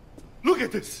 Look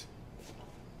at this.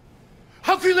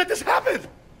 How can you let this happen?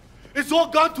 It's all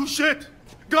gone to shit.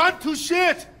 Gone to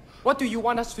shit. What do you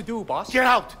want us to do, boss? Get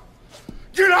out.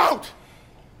 Get out.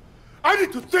 I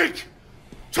need to think.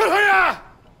 出去啊!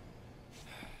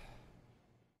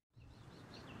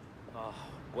 Oh,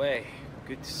 Wei,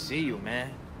 good to see you,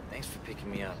 man. Thanks for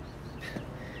picking me up.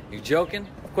 You joking?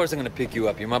 Of course I'm gonna pick you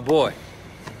up. You're my boy.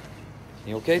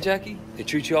 You okay, Jackie? They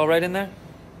treat you all right in there?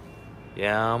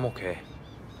 Yeah, I'm okay.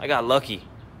 I got lucky.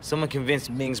 Someone convinced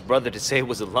Ming's brother to say it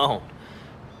was alone.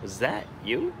 Was that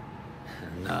you?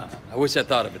 Nah, I wish I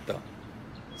thought of it, though.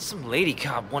 Some lady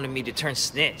cop wanted me to turn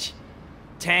snitch.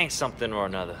 Tang something or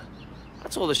another. I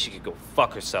told her she could go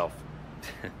fuck herself.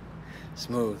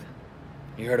 Smooth.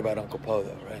 You heard about Uncle Po,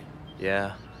 though, right?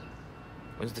 Yeah.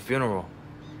 When's the funeral?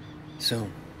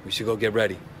 Soon. We should go get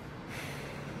ready.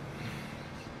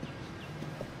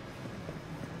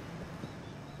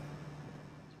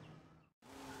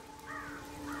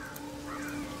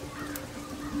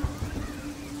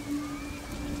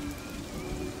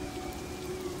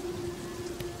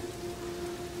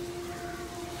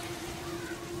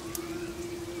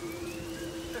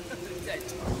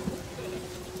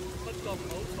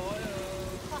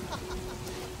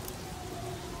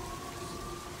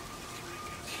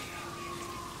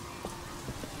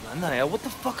 What the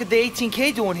fuck are the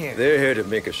 18K doing here? They're here to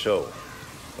make a show.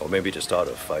 Or maybe to start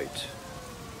a fight.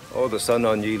 All the Sun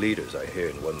On Yi leaders are here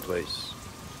in one place.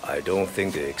 I don't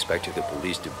think they expected the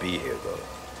police to be here, though.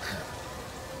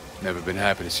 Never been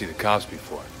happy to see the cops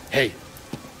before. Hey,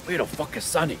 where the fuck is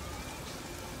Sonny?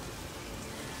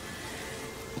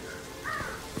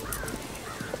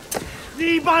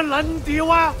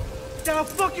 They're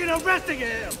fucking arresting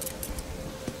him!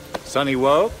 Sonny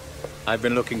Woe, I've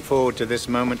been looking forward to this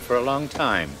moment for a long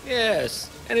time. Yes,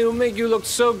 and it will make you look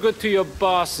so good to your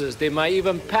bosses. They might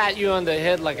even pat you on the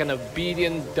head like an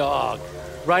obedient dog.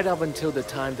 Right up until the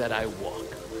time that I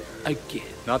walk.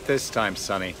 Again. Not this time,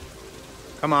 Sonny.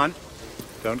 Come on.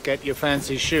 Don't get your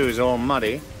fancy shoes all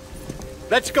muddy.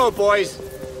 Let's go, boys.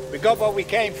 We got what we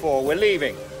came for. We're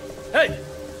leaving. Hey!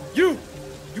 You!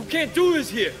 You can't do this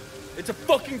here! It's a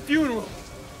fucking funeral!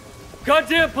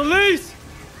 Goddamn police!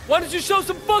 Why don't you show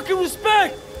some fucking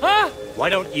respect, huh? Why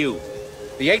don't you?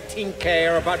 The 18K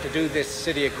are about to do this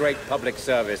city a great public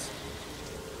service.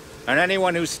 And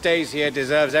anyone who stays here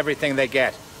deserves everything they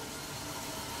get.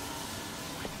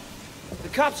 The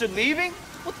cops are leaving?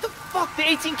 What the fuck? The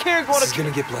 18K are going to... This is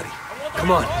gonna get bloody.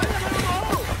 Come on.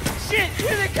 Shit,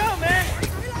 here they come, man!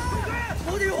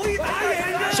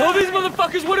 Show these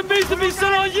motherfuckers what it means to be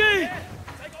Sun On Yee!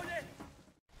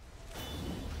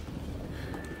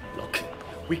 Look,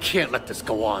 we can't let this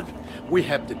go on. We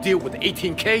have to deal with the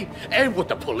 18K and with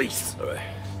the police. All right.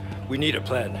 We need a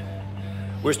plan.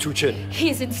 Where's Tu Chin?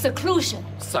 He's in seclusion.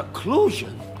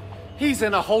 Seclusion? He's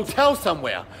in a hotel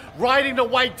somewhere, riding the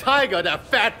white tiger, that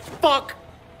fat fuck!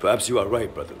 Perhaps you are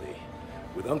right, Brother Lee.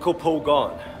 With Uncle Po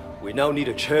gone, we now need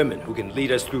a chairman who can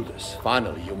lead us through this.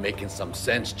 Finally, you're making some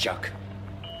sense, Chuck.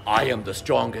 I am the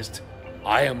strongest.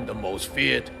 I am the most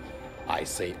feared. I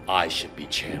say I should be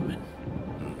chairman.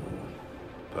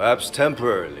 Perhaps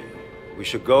temporarily. We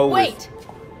should go Wait!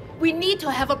 We need to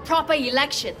have a proper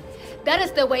election. That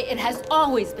is the way it has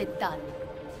always been done.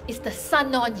 It's the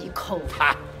Sun On Yee Code.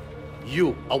 Ha!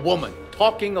 You, a woman,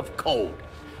 talking of code.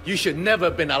 You should never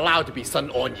have been allowed to be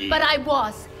Sun On Yee. But I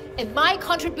was, and my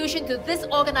contribution to this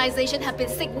organization have been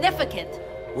significant.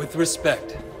 With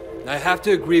respect, I have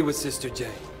to agree with Sister Jane.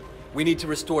 We need to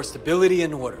restore stability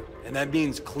and order, and that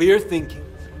means clear thinking.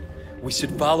 We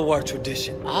should follow our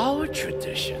tradition. Our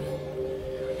tradition?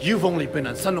 You've only been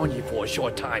on Sun On Yee for a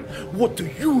short time. What do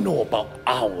you know about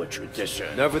our tradition?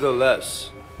 Nevertheless,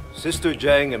 Sister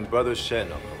Jiang and Brother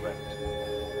Shen are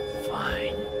correct.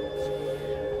 Fine.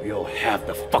 We'll have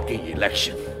the fucking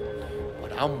election.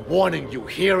 But I'm warning you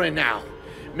here and now.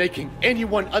 Making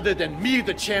anyone other than me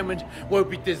the chairman will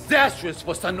be disastrous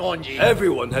for Sun On Yee.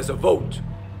 Everyone has a vote.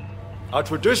 Our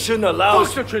tradition allows...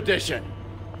 What's the tradition?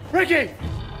 Ricky!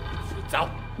 It's out.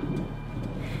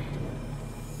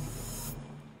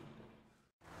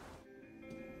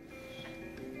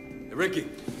 Hey, Ricky.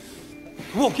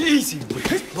 Look, easy,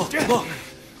 Ricky. Look.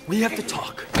 We have to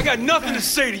talk. I got nothing to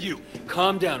say to you.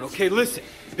 Calm down, okay? Listen.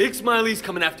 Big Smiley's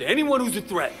coming after anyone who's a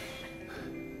threat.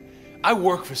 I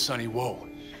work for Sonny Wo.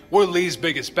 We're Lee's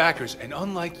biggest backers, and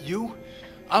unlike you,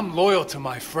 I'm loyal to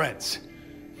my friends.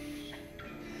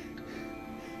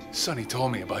 Sonny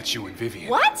told me about you and Vivian.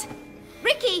 What?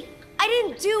 Ricky, I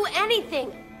didn't do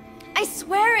anything. I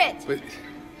swear it. But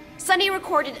Sonny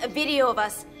recorded a video of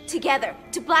us together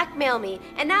to blackmail me,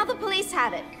 and now the police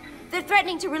have it. They're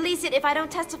threatening to release it if I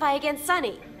don't testify against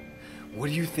Sonny.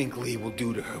 What do you think Lee will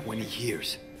do to her when he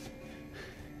hears?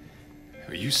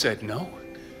 you said no?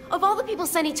 Of all the people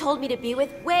Sonny told me to be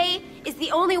with, Wei is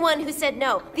the only one who said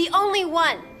no. The only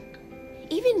one.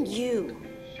 Even you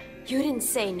didn't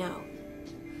say no.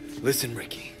 Listen,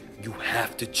 Ricky, you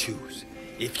have to choose.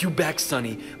 If you back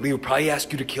Sonny, Lee will probably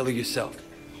ask you to kill her yourself.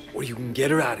 Or you can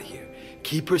get her out of here,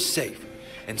 keep her safe,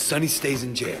 and Sonny stays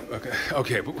in jail.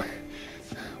 Okay, but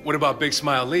what about Big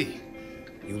Smile Lee?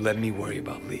 You let me worry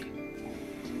about Lee.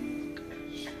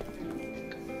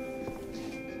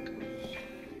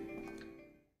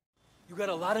 You got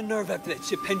a lot of nerve after that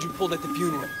shit Pendrew pulled at the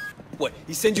funeral. What,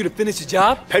 he sent you to finish the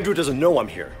job? Pendrew doesn't know I'm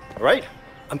here, all right?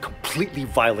 I'm completely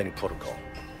violating protocol.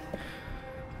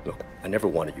 Look, I never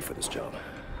wanted you for this job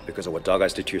because of what Dog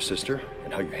Eyes did to your sister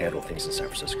and how you handle things in San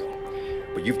Francisco.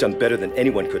 But you've done better than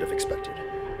anyone could have expected.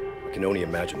 I can only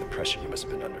imagine the pressure you must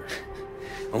have been under.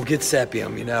 Don't get sappy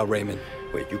on me now, Raymond.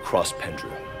 Wait, you crossed Pendrew.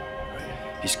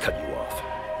 Right? He's cut you off.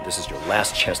 And this is your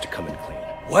last chance to come in clean.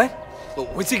 What?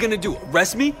 What's he gonna do?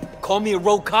 Arrest me? Call me a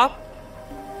rogue cop?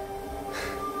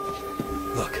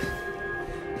 Look,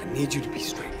 I need you to be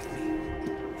straight with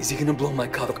me. Is he gonna blow my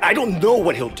cover? Look, I don't know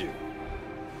what he'll do.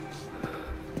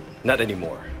 Not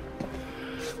anymore.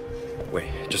 Wait,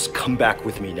 just come back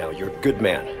with me now. You're a good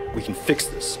man. We can fix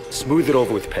this. Smooth it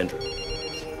over with Pendrew.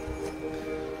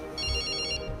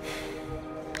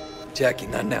 Jackie,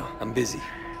 not now. I'm busy.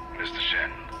 Mr.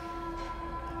 Shen,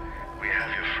 we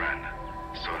have your friend,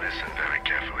 so listen very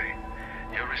carefully.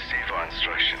 You'll receive our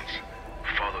instructions.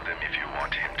 Follow them if you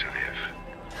want him to live.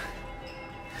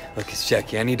 Look, it's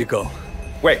Jackie. I need to go.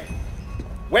 Wait.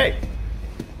 Wait!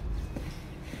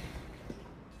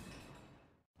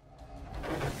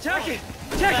 Jackie!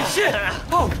 Jackie, shit!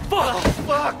 Oh, fuck! Oh,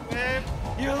 fuck, man!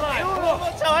 You're alive!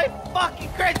 That's how I fucking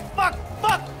crazy! Fuck!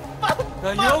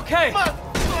 Are you okay?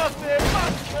 Fuck, man!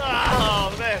 Fuck!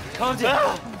 Oh, man! Calm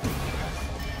down.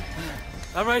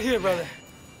 I'm right here, brother.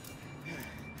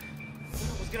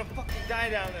 I was gonna fucking die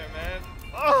down there, man.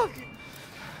 Fuck!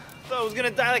 I thought I was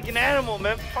gonna die like an animal,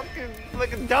 man. Fucking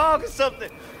like a dog or something.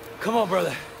 Come on,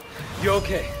 brother. You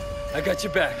okay? I got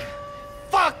your back.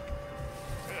 Fuck!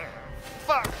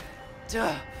 Fuck!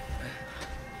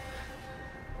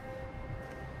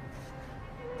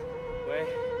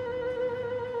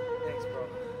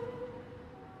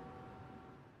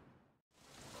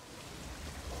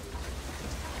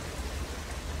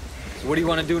 what do you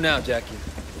want to do now, Jackie?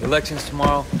 The election's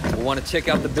tomorrow. We'll want to check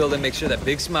out the building, make sure that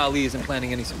Big Smile Lee isn't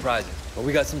planning any surprises. But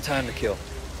we got some time to kill.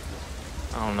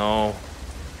 I don't know.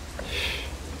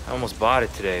 I almost bought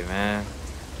it today, man.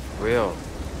 For real.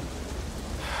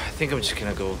 I think I'm just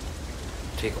gonna go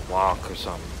take a walk or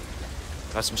something.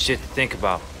 Got some shit to think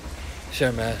about.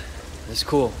 Sure, man. It's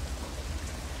cool.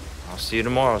 I'll see you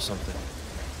tomorrow or something.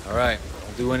 All right.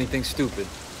 I'll do anything stupid.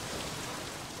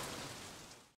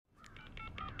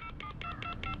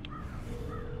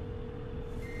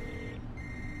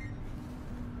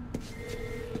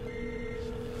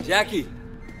 Jackie!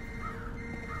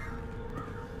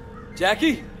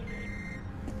 Jackie?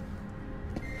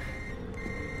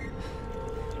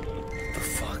 The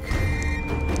fuck?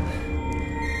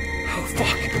 Oh,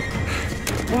 fuck!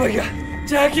 Oh my god!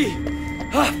 Jackie!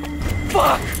 Ah,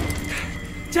 fuck!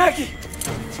 Jackie!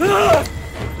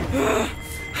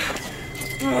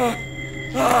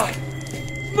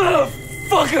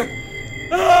 Motherfucker!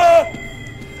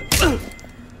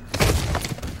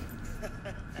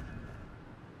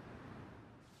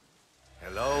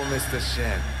 Hello, Mr.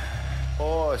 Shen.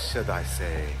 Or should I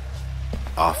say,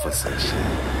 Officer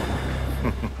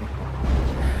Shen.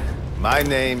 My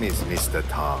name is Mr.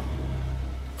 Tom.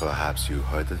 Perhaps you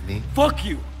heard of me? Fuck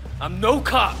you! I'm no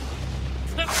cop!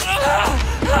 Your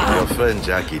friend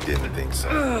Jackie didn't think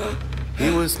so. He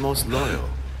was most loyal.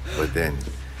 But then,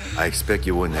 I expect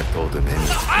you wouldn't have told him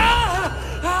anything.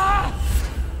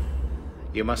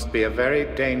 You must be a very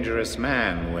dangerous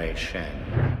man, Wei Shen.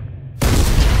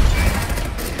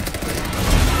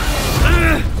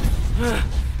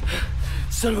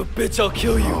 Son of a bitch, I'll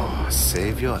kill you. Oh,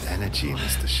 save your energy,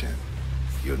 Mr. Shen.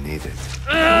 You'll need it.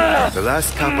 The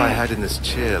last cup I had in this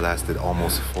chair lasted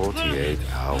almost 48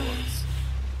 hours.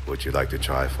 Would you like to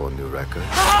try for a new record?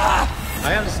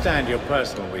 I understand your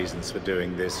personal reasons for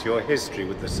doing this, your history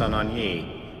with the Sun On Yi.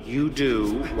 You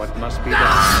do what must be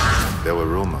done. There were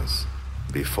rumors.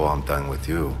 Before I'm done with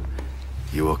you,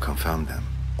 you will confirm them.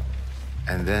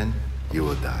 And then you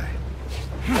will die.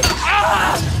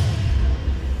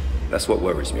 That's what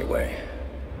worries me, Wei.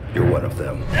 You're one of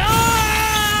them.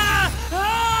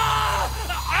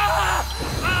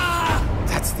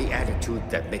 That's the attitude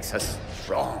that makes us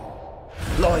strong.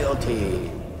 Loyalty,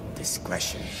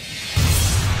 discretion.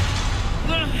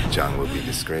 Zhang will be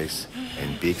disgraced,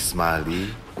 and Big Smile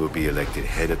Lee will be elected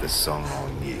head of the Sun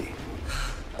On Yi.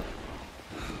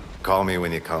 Call me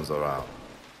when he comes around.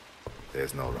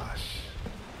 There's no rush.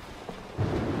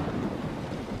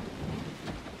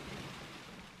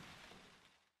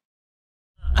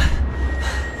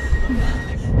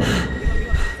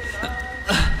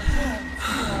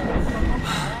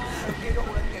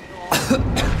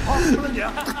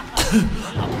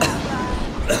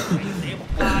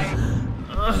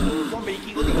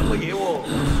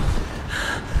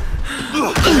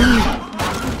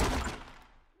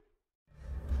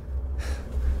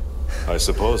 I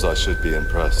suppose I should be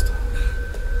impressed.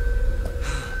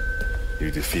 You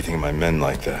defeating my men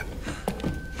like that.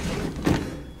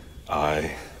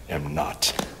 I am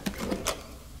not.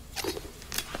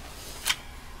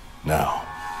 Now,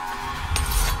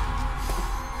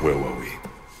 where were we?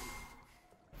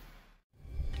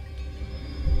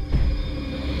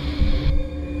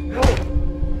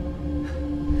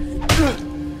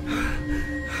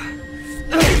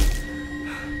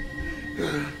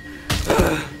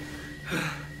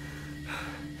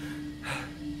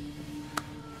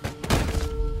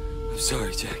 I'm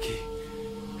sorry, Jackie.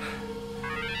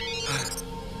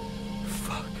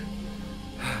 Fuck.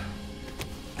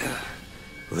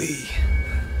 Lee.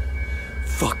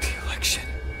 Fuck the election.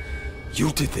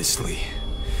 You did this, Lee.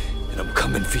 And I'm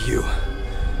coming for you.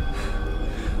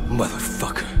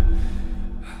 Motherfucker.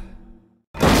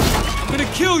 I'm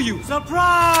gonna kill you!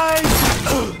 Surprise!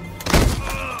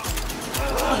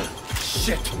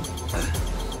 Shit.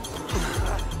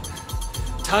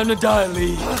 Time to die,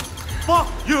 Lee. Fuck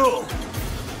you!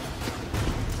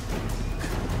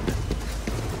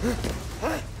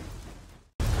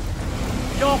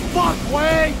 You're fucked,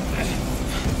 Wei!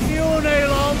 屌你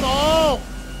老母！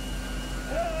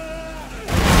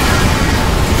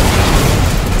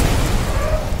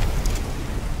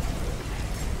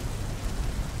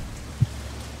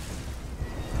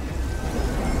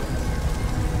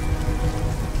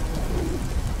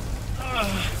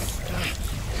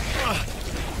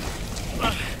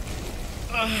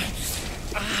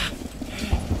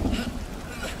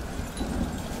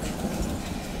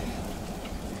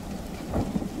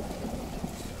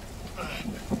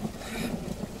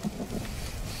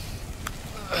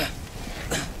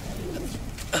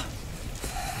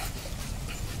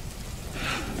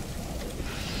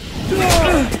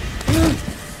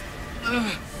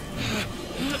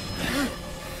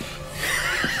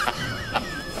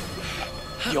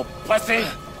 you pussy!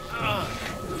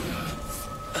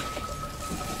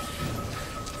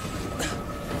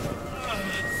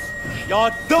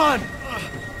 You're done!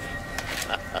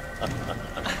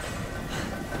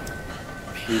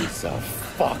 Piece of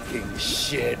fucking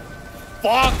shit.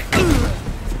 Fuck!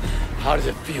 How does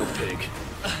it feel, pig?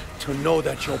 To know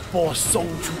that your boss sold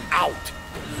you out?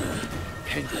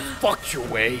 And you fucked your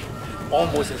way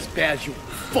almost as bad as you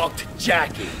fucked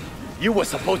Jackie. You were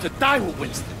supposed to die with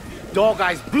Winston. Dog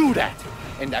Eyes blew that.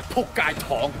 And that poke guy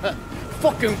Tong,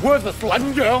 fucking worthless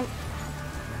撚樣.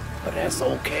 But that's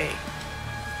okay.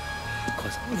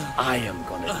 Because I am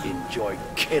gonna enjoy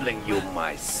killing you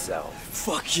myself.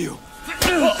 Fuck you.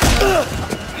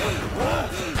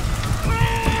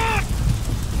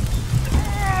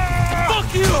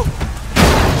 Fuck you!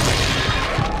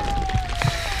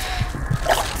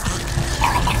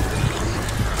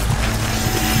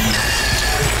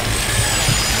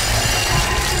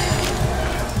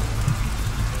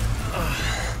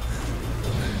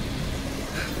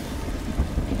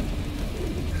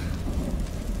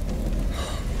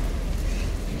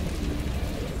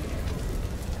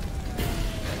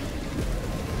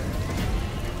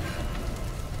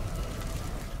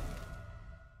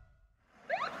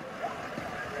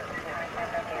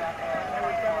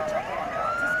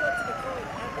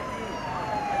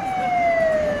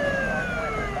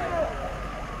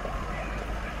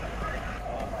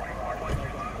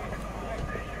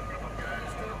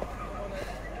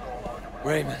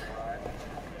 Raymond.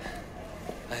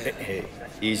 Hey,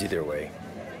 easy there, Wei.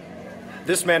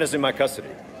 This man is in my custody.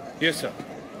 Yes, sir.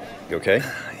 You okay?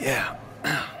 Yeah.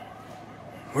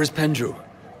 Where's Pendrew?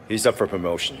 He's up for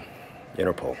promotion.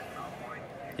 Interpol.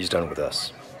 He's done with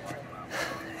us.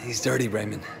 He's dirty,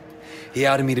 Raymond. He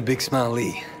outed me to Big Smile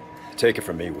Lee. Take it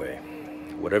from me, Wei.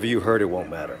 Whatever you heard, it won't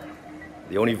matter.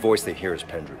 The only voice they hear is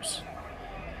Pendrew's.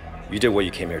 You did what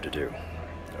you came here to do,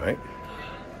 all right?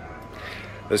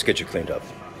 Let's get you cleaned up.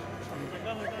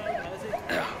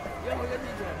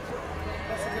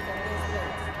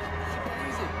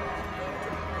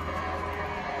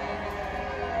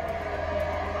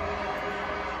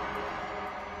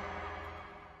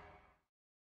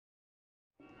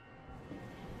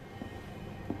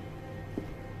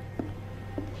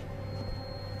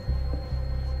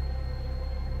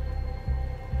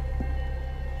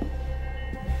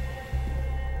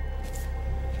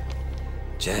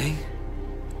 Jay?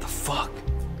 The fuck?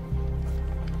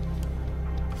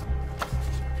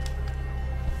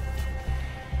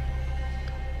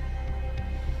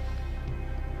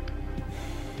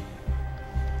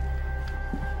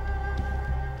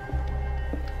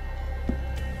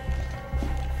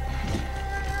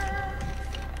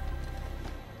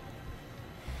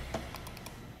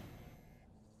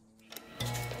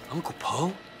 Uncle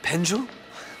Po? Pendrew?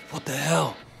 What the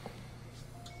hell?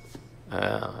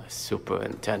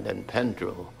 Superintendent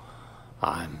Pendrew,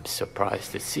 I'm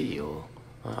surprised to see you.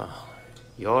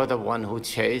 You're the one who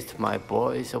chased my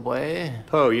boys away?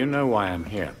 Po, you know why I'm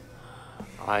here.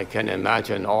 I can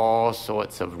imagine all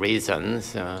sorts of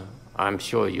reasons. I'm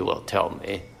sure you will tell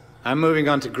me. I'm moving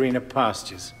on to greener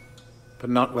pastures, but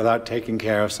not without taking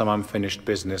care of some unfinished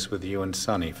business with you and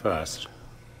Sonny first.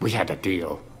 We had a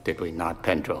deal, did we not,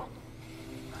 Pendrew?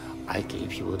 I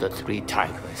gave you the 3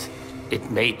 Tigers. It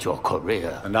made your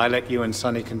career. And I let you and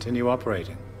Sonny continue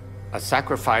operating. A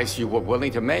sacrifice you were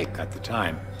willing to make. At the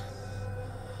time.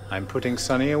 I'm putting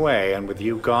Sonny away, and with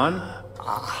you gone,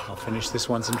 I'll finish this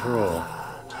once and for all.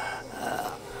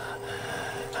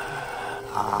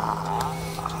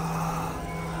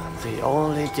 The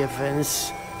only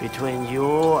difference between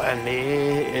you and me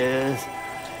is...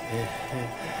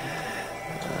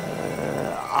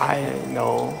 I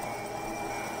know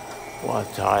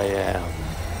what I am.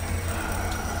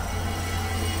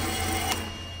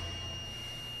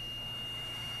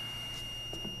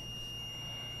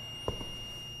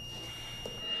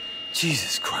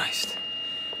 Jesus Christ.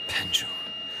 Pendrew,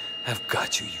 I've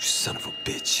got you, you son of a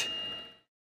bitch.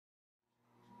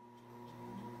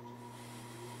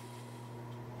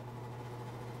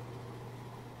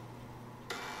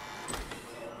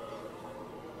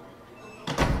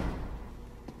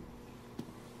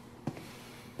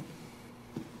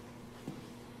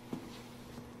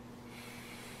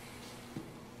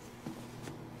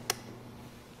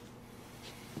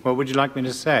 What would you like me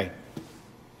to say?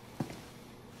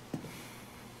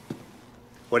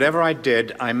 Whatever I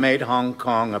did, I made Hong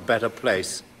Kong a better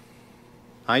place.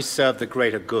 I served the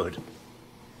greater good.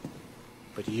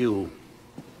 But you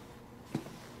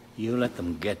let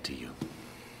them get to you.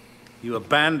 You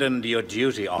abandoned your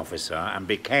duty, officer, and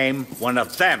became one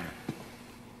of them.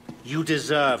 You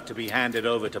deserve to be handed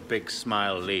over to Big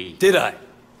Smile Lee. Did I?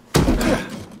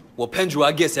 Well, Pendrew,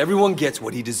 I guess everyone gets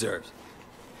what he deserves.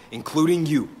 Including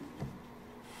you.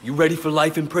 You ready for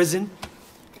life in prison?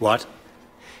 What?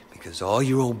 Because all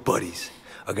your old buddies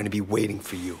are gonna be waiting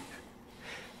for you.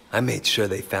 I made sure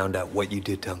they found out what you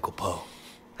did to Uncle Poe.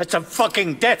 That's a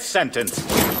fucking death sentence.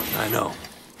 I know.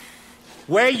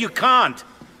 Where you can't.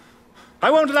 I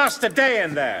won't last a day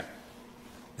in there.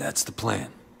 That's the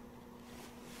plan.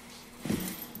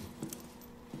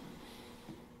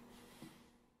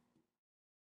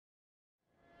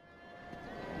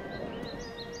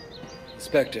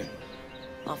 Inspector.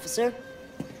 Officer?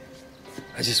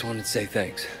 I just wanted to say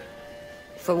thanks.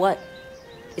 For what?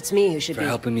 It's me who should For be...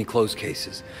 helping me close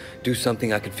cases. Do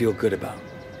something I could feel good about.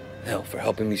 Hell, for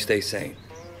helping me stay sane.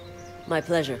 My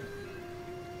pleasure.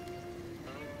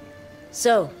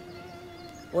 So,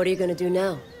 what are you gonna do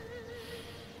now?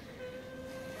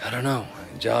 I don't know.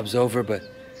 Job's over, but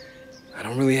I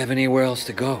don't really have anywhere else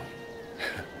to go.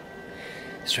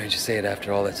 Strange to say it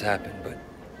after all that's happened, but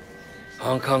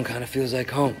Hong Kong kind of feels like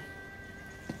home.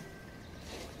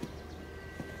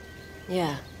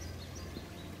 Yeah.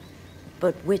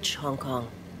 But which Hong Kong,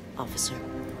 officer?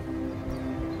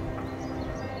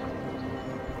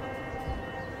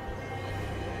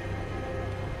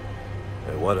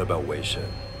 And what about Wei Shen?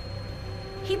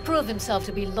 He proved himself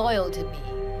to be loyal to me,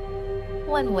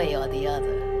 one way or the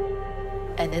other.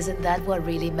 And isn't that what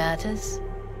really matters?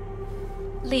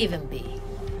 Leave him be.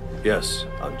 Yes,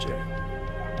 Aunt Jane.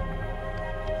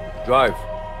 Drive.